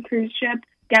passengers on a cruise ship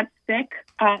gets sick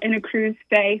in a cruise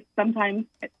stay sometime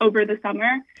over the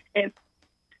summer, if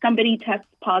somebody tests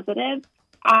positive,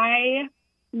 I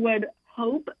would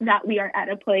hope that we are at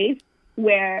a place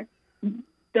where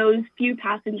those few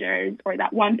passengers or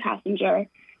that one passenger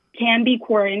can be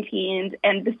quarantined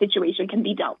and the situation can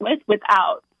be dealt with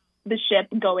without the ship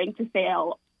going to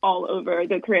sail all over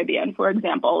the Caribbean, for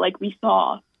example, like we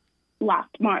saw last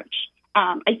March.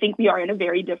 I think we are in a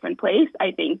very different place.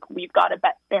 I think we've got a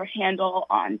better handle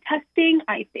on testing.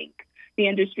 I think the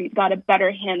industry's got a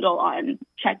better handle on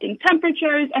checking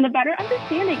temperatures and a better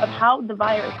understanding of how the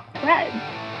virus spreads.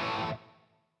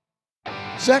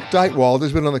 Zach Deitwald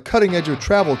has been on the cutting edge of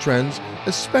travel trends,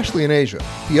 especially in Asia.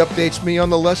 He updates me on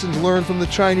the lessons learned from the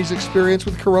Chinese experience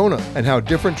with Corona and how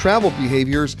different travel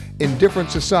behaviors in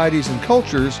different societies and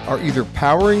cultures are either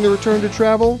powering the return to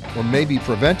travel or maybe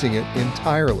preventing it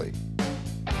entirely.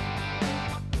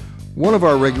 One of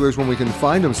our regulars, when we can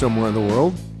find him somewhere in the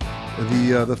world,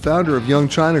 the founder of Young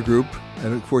China Group,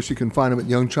 and of course you can find him at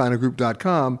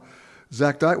youngchinagroup.com,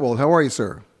 Zach Deitwald. How are you,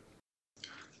 sir?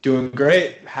 Doing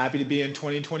great. Happy to be in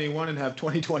 2021 and have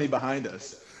 2020 behind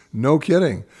us. No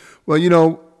kidding. Well,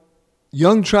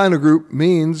 Young China Group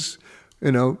means,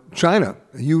 China.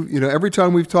 Every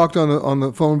time we've talked on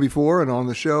the phone before and on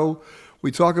the show,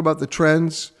 we talk about the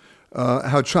trends,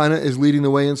 how China is leading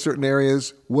the way in certain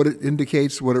areas, what it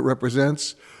indicates, what it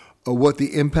represents, what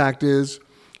the impact is.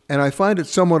 And I find it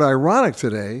somewhat ironic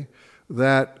today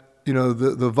that,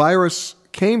 the virus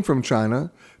came from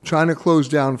China. China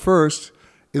closed down first.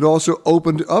 It also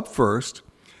opened up first.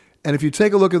 And if you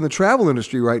take a look in the travel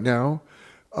industry right now,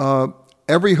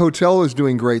 every hotel is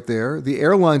doing great there. The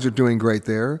airlines are doing great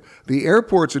there. The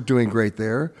airports are doing great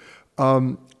there.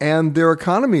 And their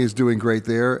economy is doing great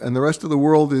there. And the rest of the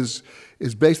world is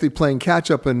basically playing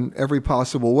catch up in every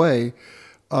possible way.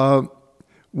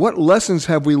 What lessons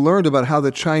have we learned about how the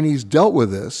Chinese dealt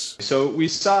with this? So we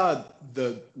saw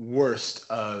the worst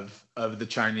of the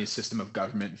Chinese system of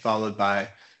government, followed by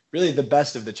really the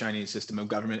best of the Chinese system of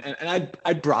government. And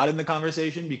I'd broaden the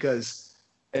conversation because,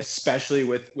 especially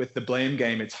with the blame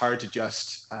game, it's hard to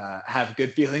just have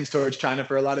good feelings towards China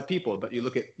for a lot of people. But you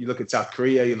look at South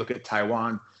Korea, you look at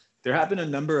Taiwan. There have been a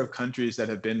number of countries that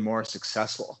have been more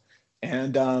successful.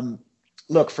 And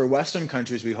look, for Western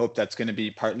countries, we hope that's going to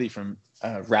be partly from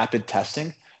rapid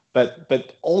testing.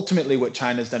 But ultimately, what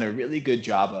China's done a really good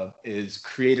job of is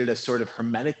created a sort of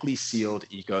hermetically sealed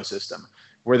ecosystem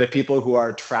where the people who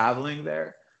are traveling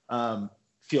there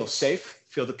feel safe,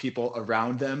 feel the people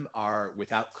around them are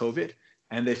without COVID,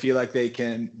 and they feel like they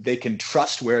can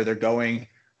trust where they're going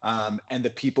and the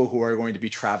people who are going to be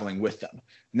traveling with them.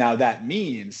 Now, that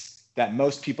means that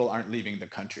most people aren't leaving the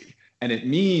country. And it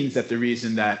means that the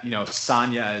reason that,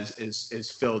 Sanya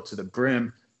is filled to the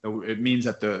brim, it means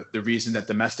that the reason that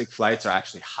domestic flights are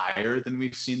actually higher than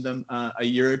we've seen them a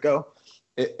year ago,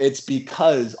 it's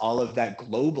because all of that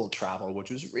global travel, which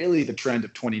was really the trend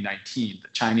of 2019, the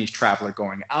Chinese traveler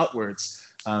going outwards,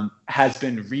 has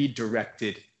been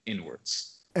redirected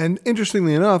inwards. And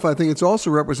interestingly enough, I think it's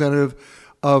also representative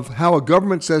of how a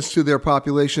government says to their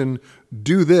population,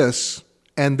 do this,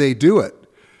 and they do it.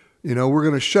 We're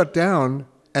going to shut down,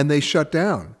 and they shut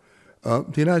down.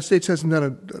 The United States hasn't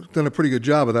done a pretty good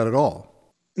job of that at all.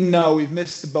 No, we've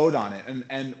missed the boat on it.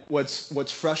 And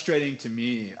what's frustrating to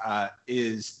me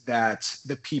is that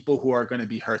the people who are going to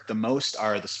be hurt the most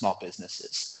are the small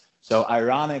businesses. So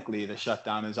ironically, the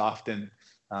shutdown is often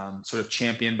sort of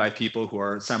championed by people who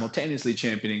are simultaneously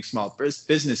championing small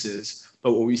businesses.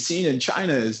 But what we've seen in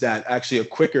China is that actually a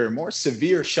quicker, more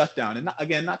severe shutdown,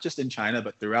 and not just in China,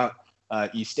 but throughout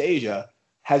East Asia,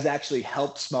 has actually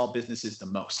helped small businesses the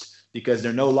most because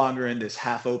they're no longer in this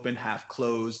half open, half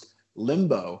closed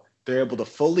limbo. They're able to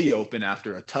fully open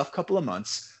after a tough couple of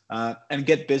months and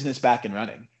get business back and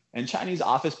running. And Chinese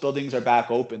office buildings are back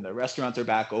open. The restaurants are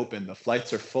back open. The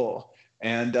flights are full.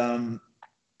 And,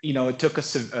 it took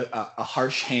us a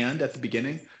harsh hand at the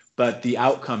beginning, but the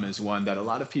outcome is one that a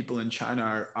lot of people in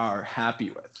China are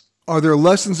happy with. Are there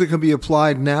lessons that can be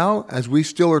applied now as we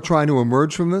still are trying to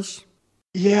emerge from this?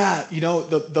 Yeah,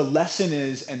 the lesson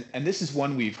is, and this is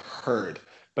one we've heard,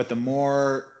 but the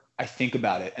more I think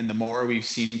about it and the more we've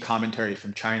seen commentary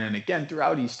from China and again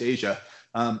throughout East Asia,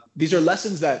 these are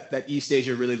lessons that East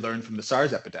Asia really learned from the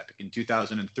SARS epidemic in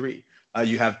 2003.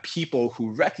 You have people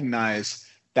who recognize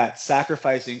that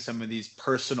sacrificing some of these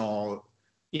personal,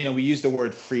 we use the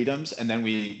word freedoms and then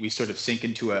we sort of sink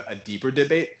into a deeper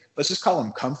debate. Let's just call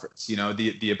them comforts,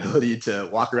 the ability to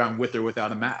walk around with or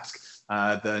without a mask.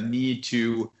 The need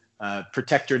to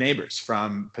protect your neighbors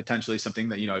from potentially something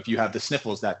that, if you have the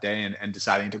sniffles that day and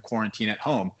deciding to quarantine at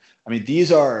home. I mean,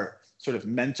 these are sort of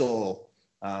mental,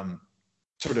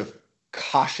 sort of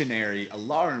cautionary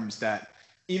alarms that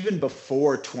even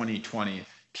before 2020,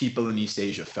 people in East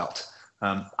Asia felt.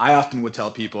 I often would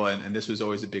tell people, and this was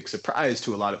always a big surprise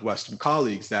to a lot of Western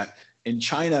colleagues, that in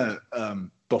China,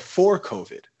 before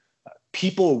COVID,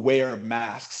 people wear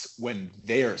masks when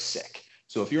they're sick.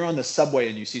 So if you're on the subway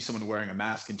and you see someone wearing a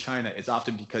mask in China, it's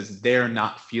often because they're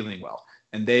not feeling well.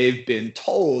 And they've been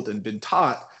told and been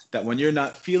taught that when you're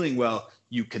not feeling well,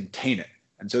 you contain it.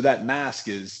 And so that mask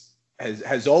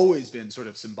has always been sort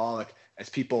of symbolic as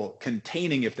people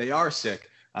containing, if they are sick,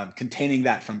 containing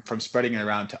that from spreading it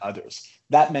around to others.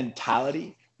 That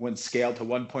mentality, when scaled to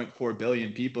 1.4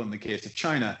 billion people in the case of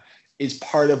China, is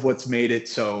part of what's made it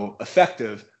so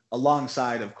effective,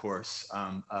 alongside, of course,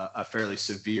 a fairly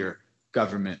severe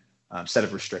government set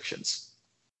of restrictions.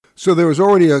 So there was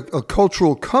already a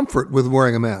cultural comfort with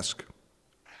wearing a mask.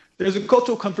 There's a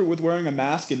cultural comfort with wearing a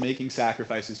mask and making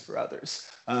sacrifices for others.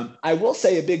 I will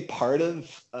say a big part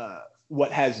of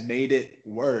what has made it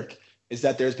work is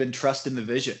that there's been trust in the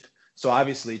vision. So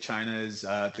obviously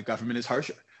the government is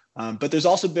harsher. But there's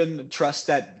also been trust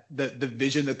that the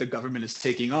vision that the government is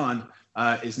taking on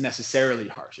is necessarily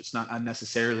harsh. It's not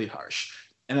unnecessarily harsh.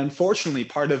 And unfortunately,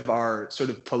 part of our sort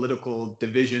of political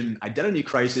division identity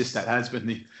crisis that has been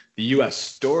the U.S.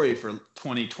 story for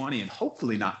 2020 and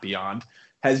hopefully not beyond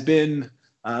has been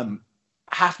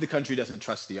half the country doesn't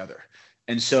trust the other.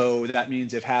 And so that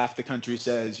means if half the country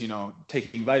says,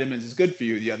 taking vitamins is good for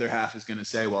you, the other half is going to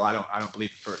say, well, I don't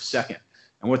believe it for a second.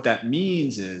 And what that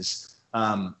means is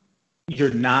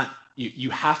you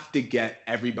have to get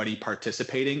everybody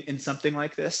participating in something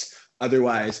like this.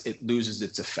 Otherwise, it loses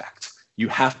its effect. You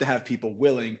have to have people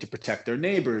willing to protect their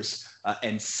neighbors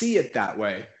and see it that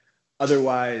way.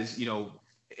 Otherwise,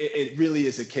 it really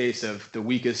is a case of the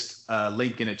weakest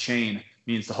link in a chain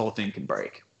means the whole thing can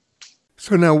break.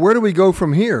 So now where do we go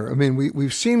from here? I mean,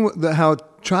 we've seen how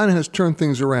China has turned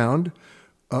things around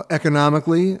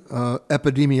economically,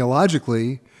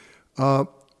 epidemiologically.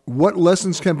 what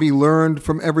lessons can be learned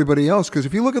from everybody else? Because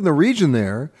if you look at the region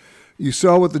there, you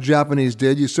saw what the Japanese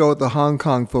did. You saw what the Hong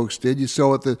Kong folks did. You saw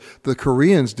what the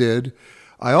Koreans did.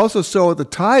 I also saw what the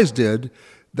Thais did.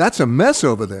 That's a mess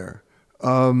over there.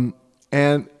 And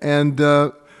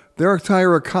their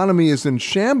entire economy is in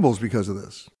shambles because of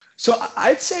this. So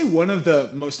I'd say one of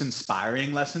the most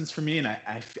inspiring lessons for me, and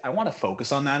I want to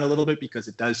focus on that a little bit because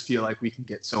it does feel like we can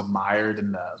get so mired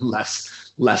in the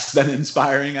less than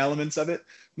inspiring elements of it.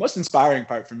 Most inspiring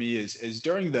part for me is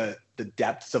during the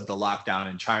depths of the lockdown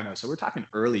in China. So we're talking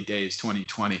early days,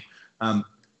 2020.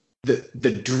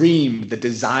 The dream, the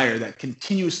desire that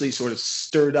continuously sort of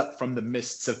stirred up from the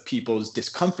mists of people's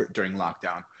discomfort during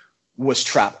lockdown was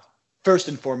travel. First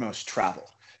and foremost, travel.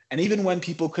 And even when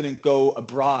people couldn't go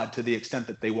abroad to the extent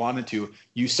that they wanted to,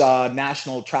 you saw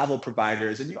national travel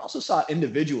providers and you also saw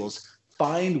individuals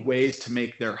find ways to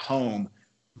make their home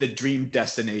the dream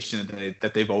destination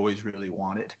that they've always really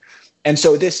wanted. And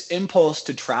so this impulse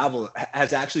to travel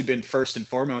has actually been first and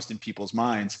foremost in people's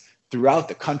minds throughout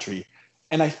the country.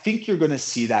 And I think you're going to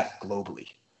see that globally.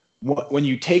 When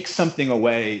you take something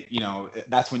away,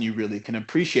 that's when you really can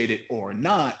appreciate it or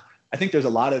not. I think there's a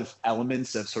lot of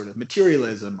elements of sort of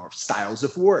materialism or styles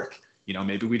of work.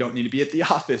 Maybe we don't need to be at the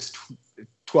office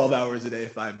 12 hours a day,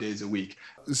 5 days a week.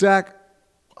 Zach,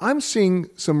 I'm seeing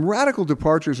some radical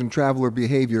departures in traveler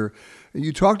behavior.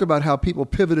 You talked about how people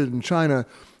pivoted in China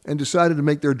and decided to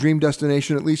make their dream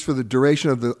destination, at least for the duration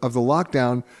of the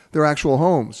lockdown, their actual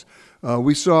homes.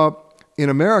 We saw in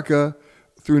America,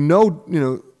 through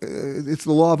it's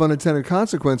the law of unintended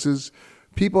consequences,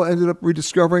 people ended up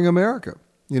rediscovering America.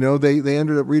 They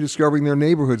ended up rediscovering their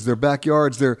neighborhoods, their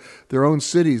backyards, their own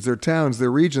cities, their towns,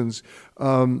 their regions.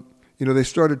 They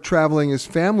started traveling as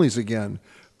families again.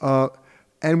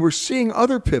 And we're seeing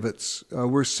other pivots.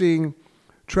 We're seeing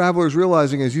travelers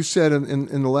realizing, as you said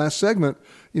in the last segment,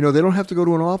 they don't have to go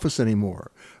to an office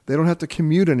anymore. They don't have to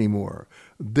commute anymore.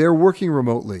 They're working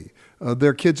remotely.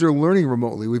 Their kids are learning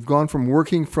remotely. We've gone from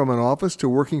working from an office to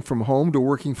working from home to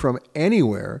working from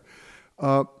anywhere.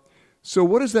 So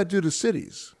what does that do to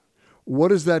cities? What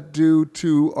does that do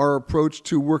to our approach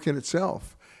to work in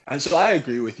itself? And so I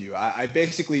agree with you. I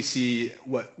basically see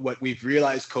what we've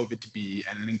realized COVID to be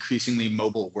and an increasingly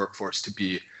mobile workforce to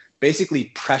be basically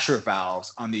pressure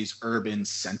valves on these urban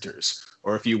centers,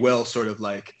 or if you will, sort of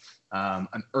like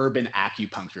an urban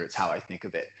acupuncture. It's how I think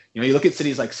of it. You look at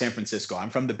cities like San Francisco.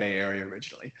 I'm from the Bay Area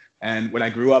originally. And when I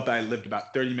grew up, I lived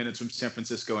about 30 minutes from San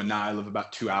Francisco, and now I live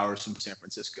about 2 hours from San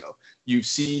Francisco. You've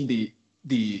seen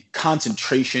the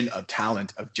concentration of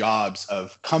talent, of jobs,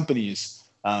 of companies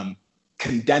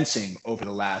condensing over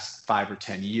the last 5 or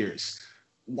 10 years.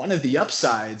 One of the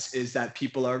upsides is that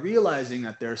people are realizing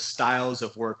that there are styles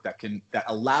of work that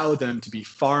allow them to be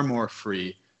far more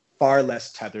free, far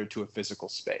less tethered to a physical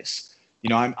space.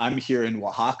 I'm here in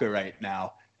Oaxaca right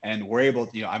now, and we're able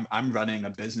to, I'm running a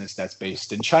business that's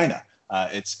based in China.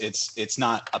 It's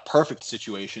not a perfect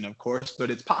situation, of course, but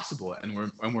it's possible, and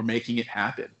we're making it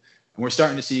happen. And we're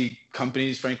starting to see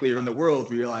companies, frankly, around the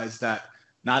world realize that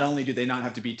not only do they not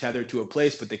have to be tethered to a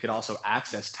place, but they could also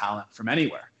access talent from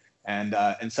anywhere. And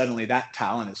suddenly that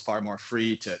talent is far more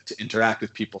free to interact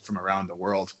with people from around the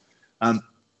world.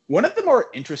 One of the more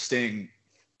interesting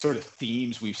sort of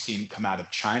themes we've seen come out of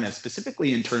China,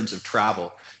 specifically in terms of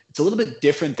travel, it's a little bit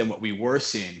different than what we were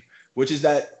seeing, which is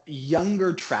that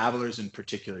younger travelers in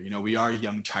particular, we are a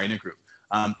young China group.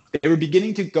 They were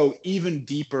beginning to go even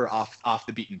deeper off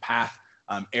the beaten path.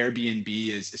 Airbnb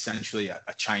is essentially a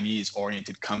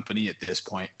Chinese-oriented company at this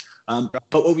point.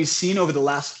 But what we've seen over the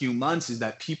last few months is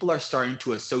that people are starting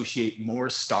to associate more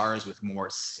stars with more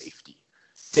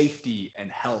safety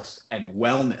and health and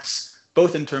wellness,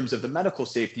 both in terms of the medical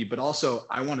safety, but also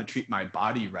I want to treat my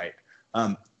body right.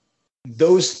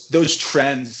 Those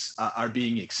trends are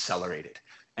being accelerated.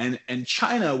 And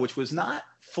China, which was not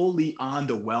fully on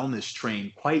the wellness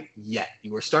train quite yet,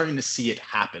 you were starting to see it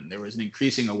happen. There was an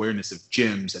increasing awareness of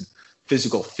gyms and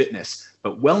physical fitness,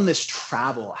 but wellness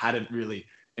travel hadn't really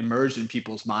emerged in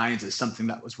people's minds as something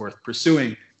that was worth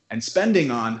pursuing and spending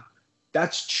on.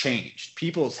 That's changed.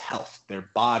 People's health, their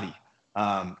body,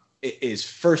 is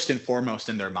first and foremost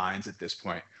in their minds at this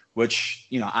point, which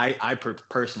I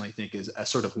personally think is a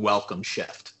sort of welcome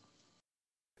shift.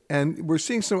 And we're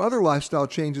seeing some other lifestyle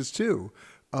changes too.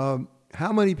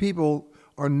 How many people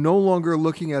are no longer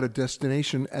looking at a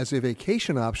destination as a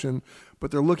vacation option,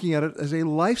 but they're looking at it as a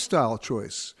lifestyle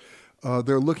choice?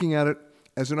 They're looking at it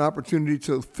as an opportunity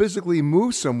to physically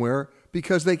move somewhere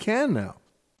because they can now.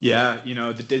 Yeah,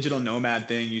 the digital nomad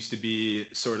thing used to be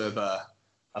sort of a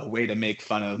way to make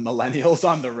fun of millennials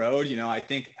on the road. I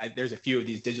think there's a few of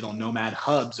these digital nomad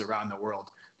hubs around the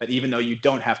world that even though you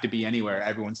don't have to be anywhere,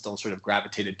 everyone still sort of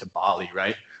gravitated to Bali,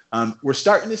 right? We're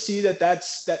starting to see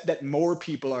that more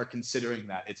people are considering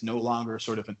that. It's no longer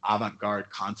sort of an avant-garde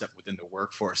concept within the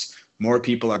workforce. More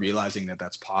people are realizing that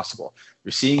that's possible.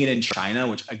 You're seeing it in China,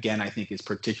 which again, I think is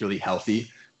particularly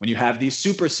healthy. When you have these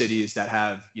super cities that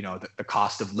have, the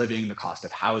cost of living, the cost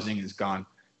of housing has gotten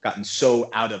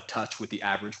so out of touch with the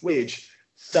average wage,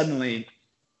 suddenly,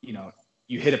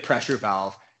 you hit a pressure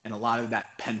valve, and a lot of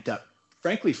that pent up,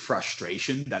 frankly,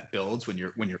 frustration that builds when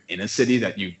you're in a city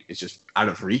that is just out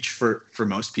of reach for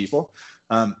most people.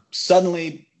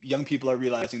 Suddenly, young people are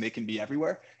realizing they can be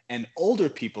everywhere, and older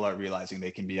people are realizing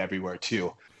they can be everywhere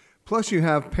too. Plus, you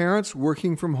have parents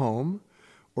working from home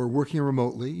or working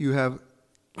remotely. You have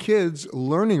kids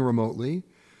learning remotely.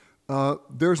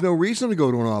 There's no reason to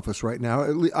go to an office right now.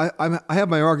 I have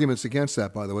my arguments against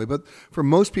that, by the way, but for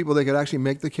most people, they could actually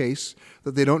make the case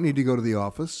that they don't need to go to the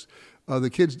office. The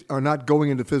kids are not going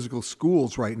into physical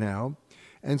schools right now.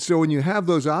 And so when you have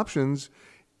those options,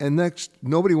 and next,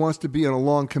 nobody wants to be on a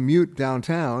long commute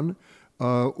downtown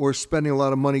or spending a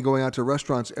lot of money going out to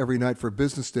restaurants every night for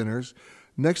business dinners,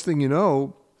 next thing you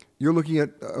know, you're looking at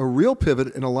a real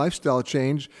pivot in a lifestyle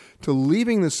change to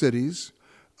leaving the cities,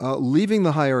 leaving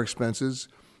the higher expenses,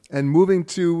 and moving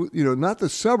to, not the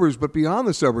suburbs, but beyond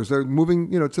the suburbs. They're moving,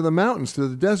 to the mountains, to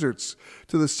the deserts,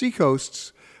 to the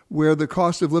seacoasts, where the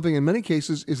cost of living in many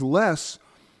cases is less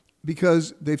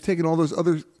because they've taken all those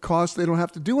other costs they don't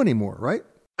have to do anymore, right?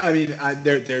 I mean,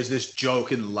 there's this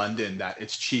joke in London that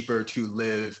it's cheaper to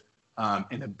live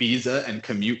in Ibiza and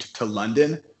commute to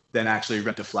London than actually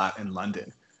rent a flat in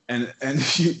London. And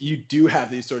you do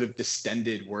have these sort of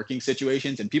distended working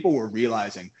situations, and people were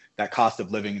realizing that cost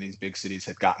of living in these big cities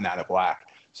had gotten out of whack.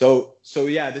 So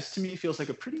yeah, this to me feels like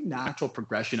a pretty natural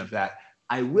progression of that.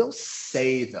 I will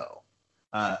say though,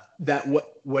 that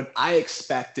what I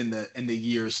expect in the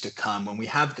years to come when we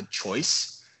have the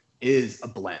choice is a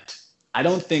blend. I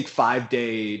don't think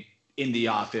 5-day in the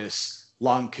office,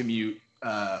 long commute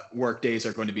work days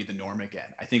are going to be the norm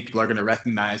again. I think people are going to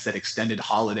recognize that extended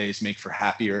holidays make for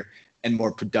happier and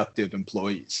more productive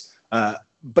employees.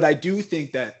 But I do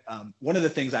think that one of the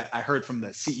things I heard from the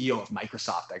CEO of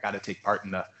Microsoft, I got to take part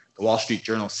in the Wall Street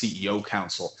Journal CEO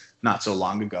Council not so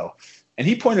long ago. And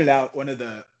he pointed out one of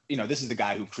the, this is the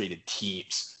guy who created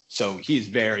Teams. So he's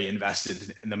very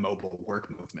invested in the mobile work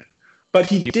movement. But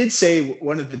he did say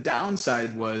one of the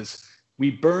downside was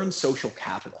we burn social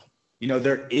capital.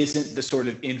 There isn't the sort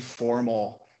of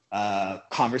informal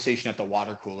conversation at the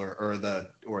water cooler or the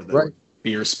right.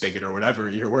 Beer spigot or whatever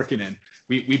you're working in.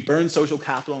 We burn social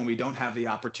capital, and we don't have the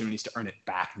opportunities to earn it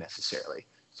back necessarily.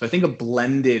 So I think a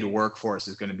blended workforce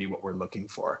is going to be what we're looking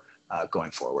for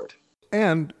going forward.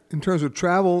 And in terms of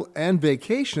travel and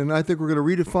vacation, I think we're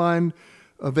going to redefine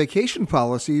vacation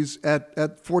policies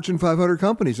at Fortune 500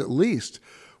 companies at least,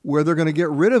 where they're going to get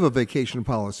rid of a vacation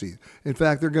policy. In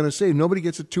fact, they're going to say nobody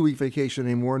gets a 2-week vacation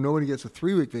anymore, nobody gets a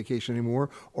 3-week vacation anymore,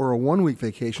 or a 1-week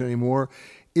vacation anymore.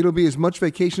 It'll be as much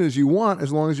vacation as you want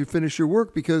as long as you finish your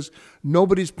work, because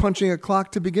nobody's punching a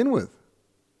clock to begin with.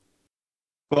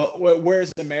 Well,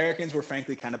 whereas Americans were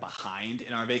frankly kind of behind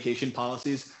in our vacation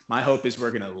policies, my hope is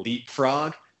we're going to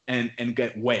leapfrog and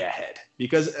get way ahead,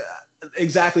 because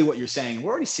exactly what you're saying,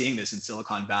 we're already seeing this in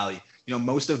Silicon Valley.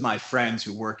 Most of my friends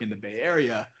who work in the Bay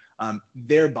Area,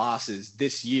 their bosses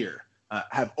this year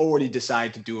have already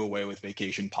decided to do away with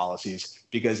vacation policies,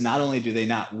 because not only do they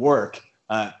not work,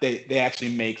 they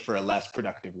actually make for a less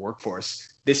productive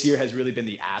workforce. This year has really been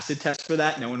the acid test for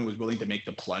that. No one was willing to make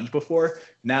the plunge before.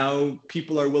 Now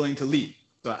people are willing to leave,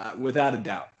 without a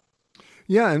doubt.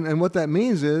 Yeah, and what that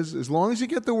means is, as long as you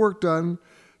get the work done,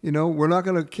 we're not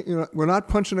going to, we're not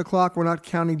punching a clock. We're not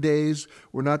counting days.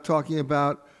 We're not talking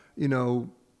about,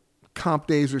 comp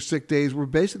days or sick days. We're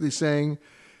basically saying,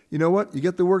 you know what? You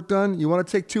get the work done. You want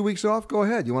to take 2 weeks off? Go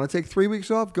ahead. You want to take 3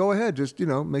 weeks off? Go ahead. Just,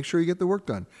 make sure you get the work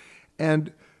done.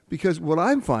 And because what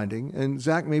I'm finding, and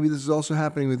Zach, maybe this is also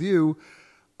happening with you,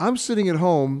 I'm sitting at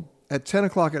home at 10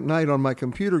 o'clock at night on my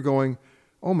computer going,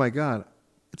 oh my God,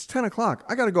 it's 10 o'clock.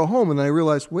 I got to go home. And then I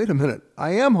realize, wait a minute,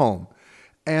 I am home.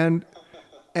 And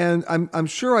I'm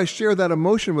sure I share that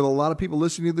emotion with a lot of people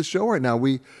listening to the show right now.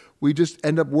 We just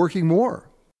end up working more.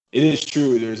 It is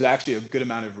true. There's actually a good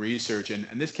amount of research, and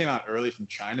this came out early from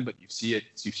China, but you've seen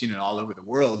it all over the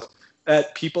world,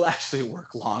 that people actually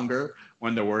work longer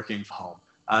when they're working from home.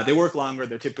 They work longer.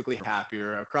 They're typically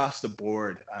happier across the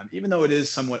board. Even though it is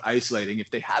somewhat isolating, if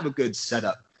they have a good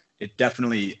setup, it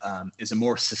definitely is a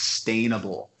more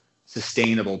sustainable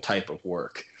type of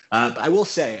work. But I will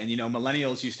say, and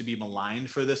millennials used to be maligned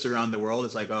for this around the world.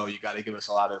 It's like, oh, you got to give us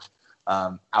a lot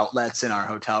of outlets in our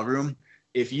hotel room.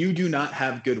 if you do not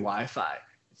have good Wi-Fi,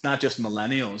 it's not just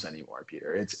millennials anymore,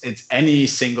 Peter. It's any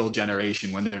single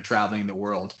generation when they're traveling the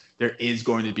world. There is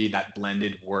going to be that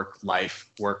blended work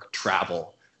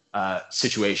travel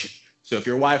situation. So if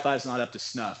your Wi-Fi is not up to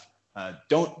snuff,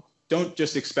 don't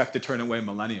just expect to turn away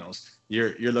millennials.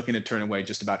 You're looking to turn away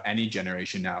just about any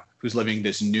generation now who's living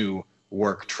this new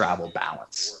work travel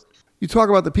balance. You talk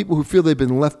about the people who feel they've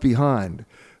been left behind.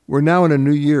 We're now in a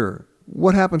new year.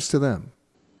 What happens to them?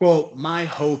 Well, my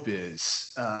hope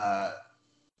is,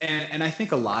 and I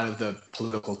think a lot of the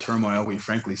political turmoil we've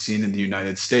frankly seen in the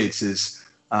United States is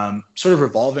sort of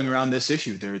revolving around this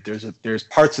issue. There's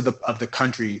parts of the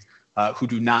country who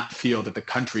do not feel that the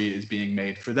country is being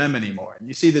made for them anymore. And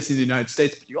you see this in the United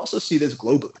States, but you also see this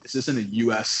globally. This isn't a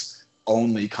U.S.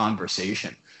 only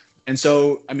conversation. And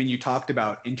so, I mean, you talked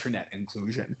about internet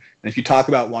inclusion. And if you talk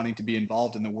about wanting to be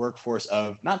involved in the workforce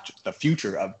of not just the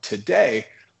future of today,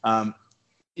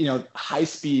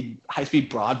 high-speed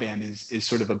broadband is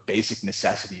sort of a basic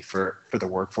necessity for the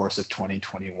workforce of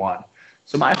 2021.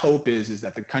 So my hope is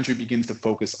that the country begins to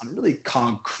focus on really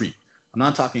concrete. I'm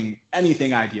not talking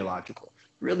anything ideological,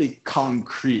 really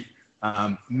concrete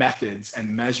methods and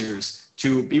measures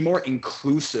to be more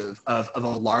inclusive of a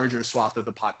larger swath of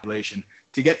the population,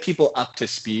 to get people up to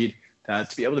speed,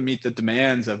 to be able to meet the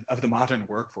demands of the modern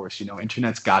workforce.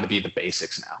 Internet's got to be the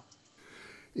basics now.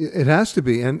 It has to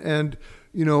be. And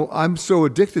I'm so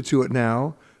addicted to it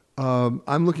now.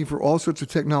 I'm looking for all sorts of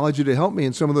technology to help me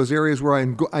in some of those areas where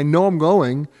I know I'm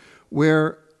going,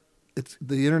 where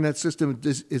the internet system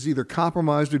is either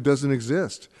compromised or doesn't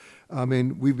exist. I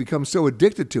mean, we've become so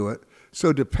addicted to it,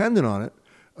 so dependent on it,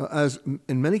 as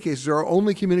in many cases our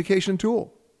only communication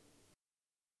tool.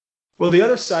 Well, the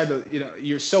other side of,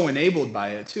 you're so enabled by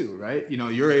it too, right?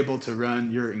 You're able to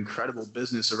run your incredible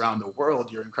business around the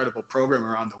world, your incredible program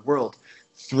around the world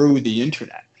through the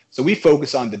internet. So we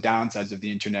focus on the downsides of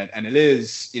the internet, and it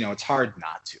is, it's hard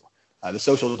not to. The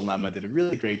Social Dilemma did a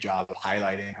really great job of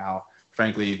highlighting how,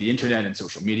 frankly, the internet and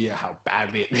social media, how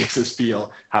badly it makes us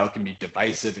feel, how it can be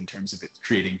divisive in terms of it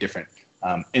creating different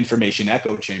information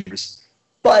echo chambers.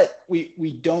 But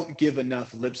we don't give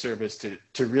enough lip service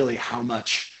to really how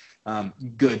much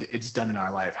good it's done in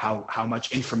our life, how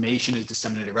much information is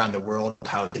disseminated around the world,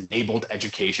 how it's enabled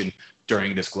education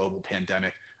during this global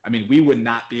pandemic. I mean, we would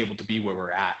not be able to be where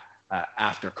we're at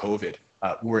after COVID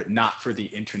were it not for the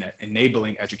internet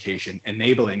enabling education,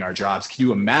 enabling our jobs. Can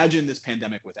you imagine this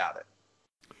pandemic without it?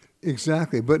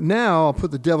 Exactly. But now I'll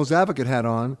put the devil's advocate hat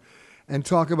on and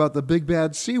talk about the big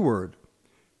bad C word,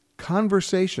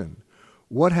 conversation.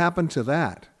 What happened to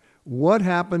that? What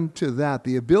happened to that?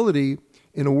 The ability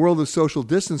in a world of social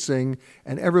distancing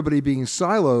and everybody being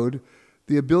siloed,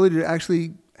 the ability to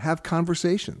actually have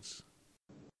conversations.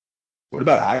 What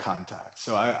about eye contact?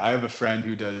 So I have a friend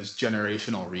who does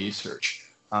generational research,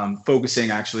 focusing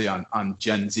actually on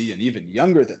Gen Z and even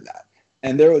younger than that.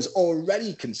 And there was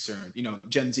already concern,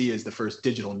 Gen Z is the first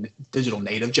digital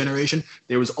native generation.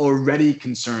 There was already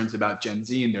concerns about Gen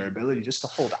Z and their ability just to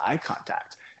hold eye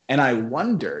contact. And I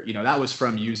wonder, that was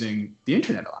from using the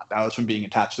internet a lot. That was from being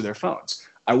attached to their phones.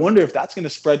 I wonder if that's going to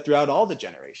spread throughout all the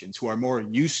generations who are more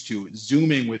used to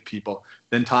Zooming with people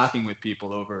than talking with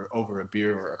people over a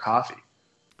beer or a coffee.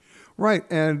 Right.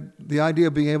 And the idea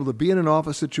of being able to be in an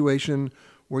office situation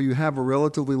where you have a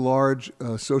relatively large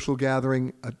social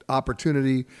gathering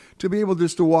opportunity to be able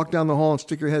just to walk down the hall and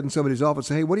stick your head in somebody's office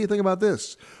and say, hey, what do you think about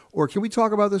this? Or can we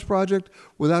talk about this project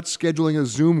without scheduling a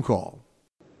Zoom call?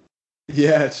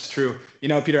 Yeah, it's true.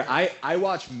 Peter, I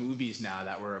watch movies now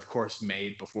that were, of course,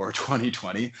 made before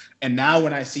 2020. And now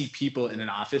when I see people in an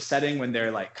office setting, when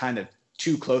they're like kind of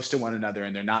too close to one another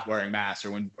and they're not wearing masks,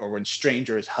 or when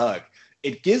strangers hug,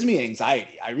 it gives me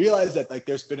anxiety. I realize that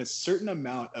there's been a certain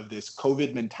amount of this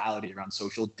COVID mentality around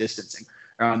social distancing,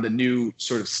 around the new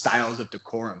sort of styles of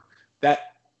decorum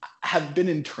that have been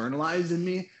internalized in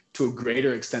me to a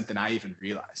greater extent than I even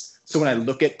realized. So when I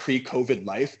look at pre-COVID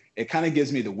life, it kind of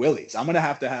gives me the willies. I'm going to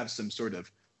have some sort of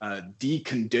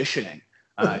deconditioning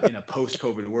in a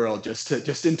post-COVID world just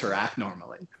to interact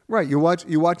normally. Right. You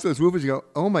watch those movies, you go,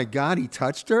 oh my God, he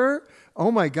touched her?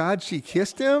 Oh my God, she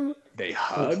kissed him? They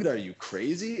hugged? Are you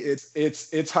crazy?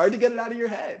 It's hard to get it out of your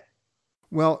head.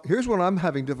 Well, here's what I'm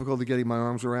having difficulty getting my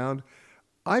arms around.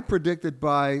 I predicted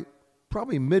by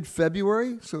probably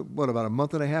mid-February, so about a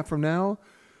month and a half from now,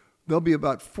 there'll be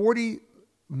about 40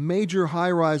 major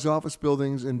high-rise office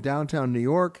buildings in downtown New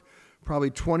York, probably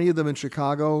 20 of them in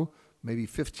Chicago, maybe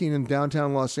 15 in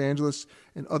downtown Los Angeles,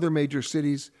 and other major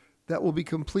cities that will be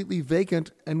completely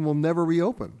vacant and will never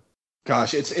reopen.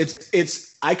 Gosh,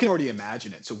 it's I can already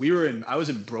imagine it. So I was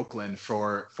in Brooklyn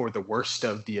for the worst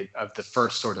of the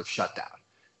first sort of shutdown.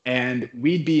 and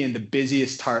we'd be in the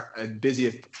busiest parts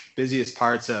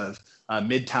of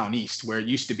Midtown East, where it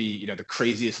used to be, the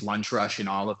craziest lunch rush in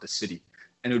all of the city.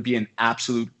 And it would be an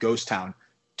absolute ghost town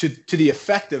to the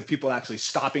effect of people actually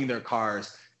stopping their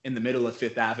cars in the middle of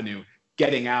Fifth Avenue,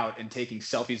 getting out and taking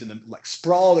selfies and then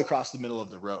sprawled across the middle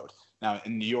of the road. Now,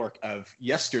 in New York of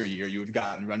yesteryear, you would have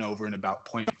gotten run over in about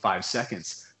 0.5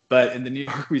 seconds. But in the New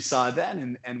York we saw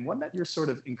then, and one that you're sort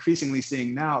of increasingly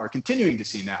seeing now, or continuing to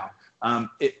see now,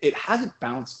 it hasn't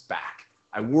bounced back.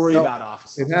 I worry about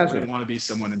offices. I wouldn't want to be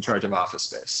someone in charge of office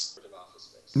space.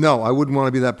 No, I wouldn't want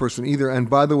to be that person either. And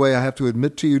by the way, I have to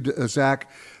admit to you, Zach,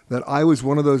 that I was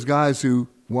one of those guys who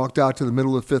walked out to the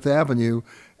middle of Fifth Avenue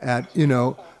and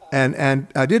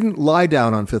I didn't lie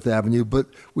down on Fifth Avenue, but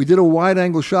we did a wide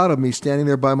angle shot of me standing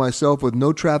there by myself with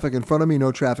no traffic in front of me,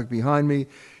 no traffic behind me.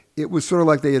 It was sort of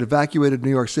like they had evacuated New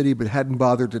York City but hadn't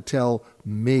bothered to tell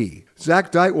me.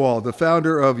 Zach Deitwald, the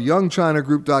founder of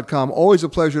YoungChinaGroup.com, always a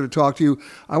pleasure to talk to you.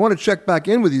 I want to check back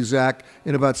in with you, Zach,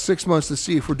 in about 6 months to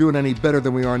see if we're doing any better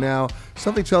than we are now.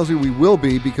 Something tells me we will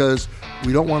be, because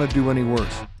we don't want to do any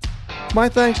worse. My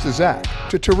thanks to Zach,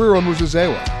 to Tariro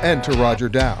Mzezewa, and to Roger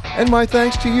Dow. And my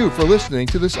thanks to you for listening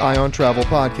to this Eye on Travel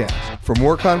podcast. For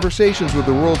more conversations with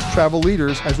the world's travel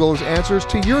leaders, as well as answers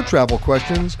to your travel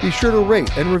questions, be sure to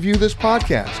rate and review this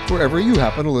podcast wherever you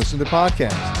happen to listen to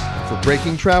podcasts. And for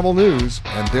breaking travel news,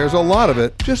 and there's a lot of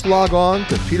it, just log on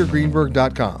to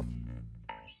petergreenberg.com.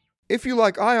 If you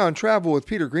like Eye on Travel with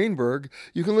Peter Greenberg,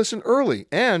 you can listen early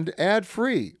and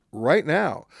ad-free right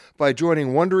now by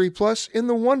joining Wondery Plus in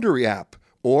the Wondery app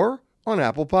or on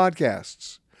Apple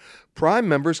Podcasts. Prime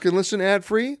members can listen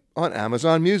ad-free on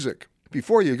Amazon Music.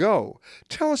 Before you go,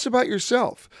 tell us about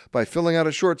yourself by filling out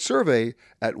a short survey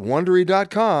at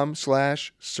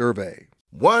Wondery.com/survey.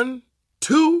 1,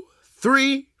 2,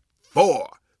 3, 4.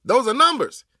 Those are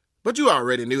numbers, but you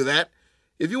already knew that.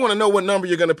 If you want to know what number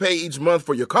you're going to pay each month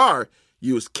for your car,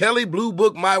 use Kelley Blue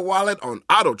Book My Wallet on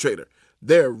Auto Trader.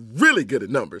 They're really good at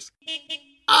numbers.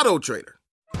 Auto Trader.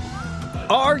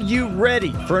 Are you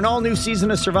ready for an all-new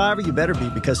season of Survivor? You better be,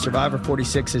 because Survivor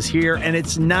 46 is here, and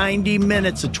it's 90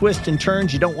 minutes of twists and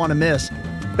turns you don't want to miss.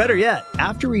 Better yet,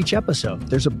 after each episode,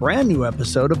 there's a brand new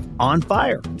episode of On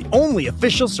Fire, the only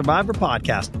official Survivor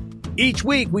podcast. Each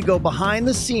week, we go behind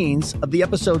the scenes of the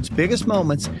episode's biggest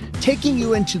moments, taking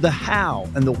you into the how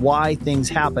and the why things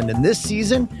happened. And this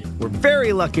season, we're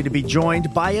very lucky to be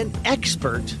joined by an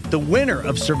expert, the winner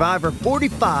of Survivor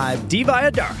 45, Diva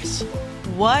Adaris.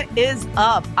 What is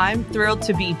up? I'm thrilled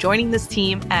to be joining this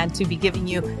team and to be giving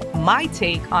you my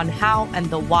take on how and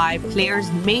the why players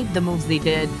made the moves they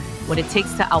did, what it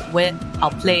takes to outwit,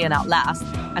 outplay, and outlast,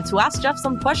 and to ask Jeff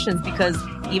some questions, because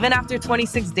even after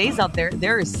 26 days out there,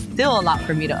 there is still a lot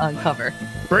for me to uncover.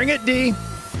 Bring it, D.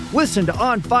 Listen to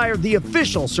On Fire, the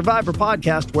official Survivor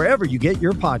podcast, wherever you get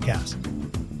your podcasts.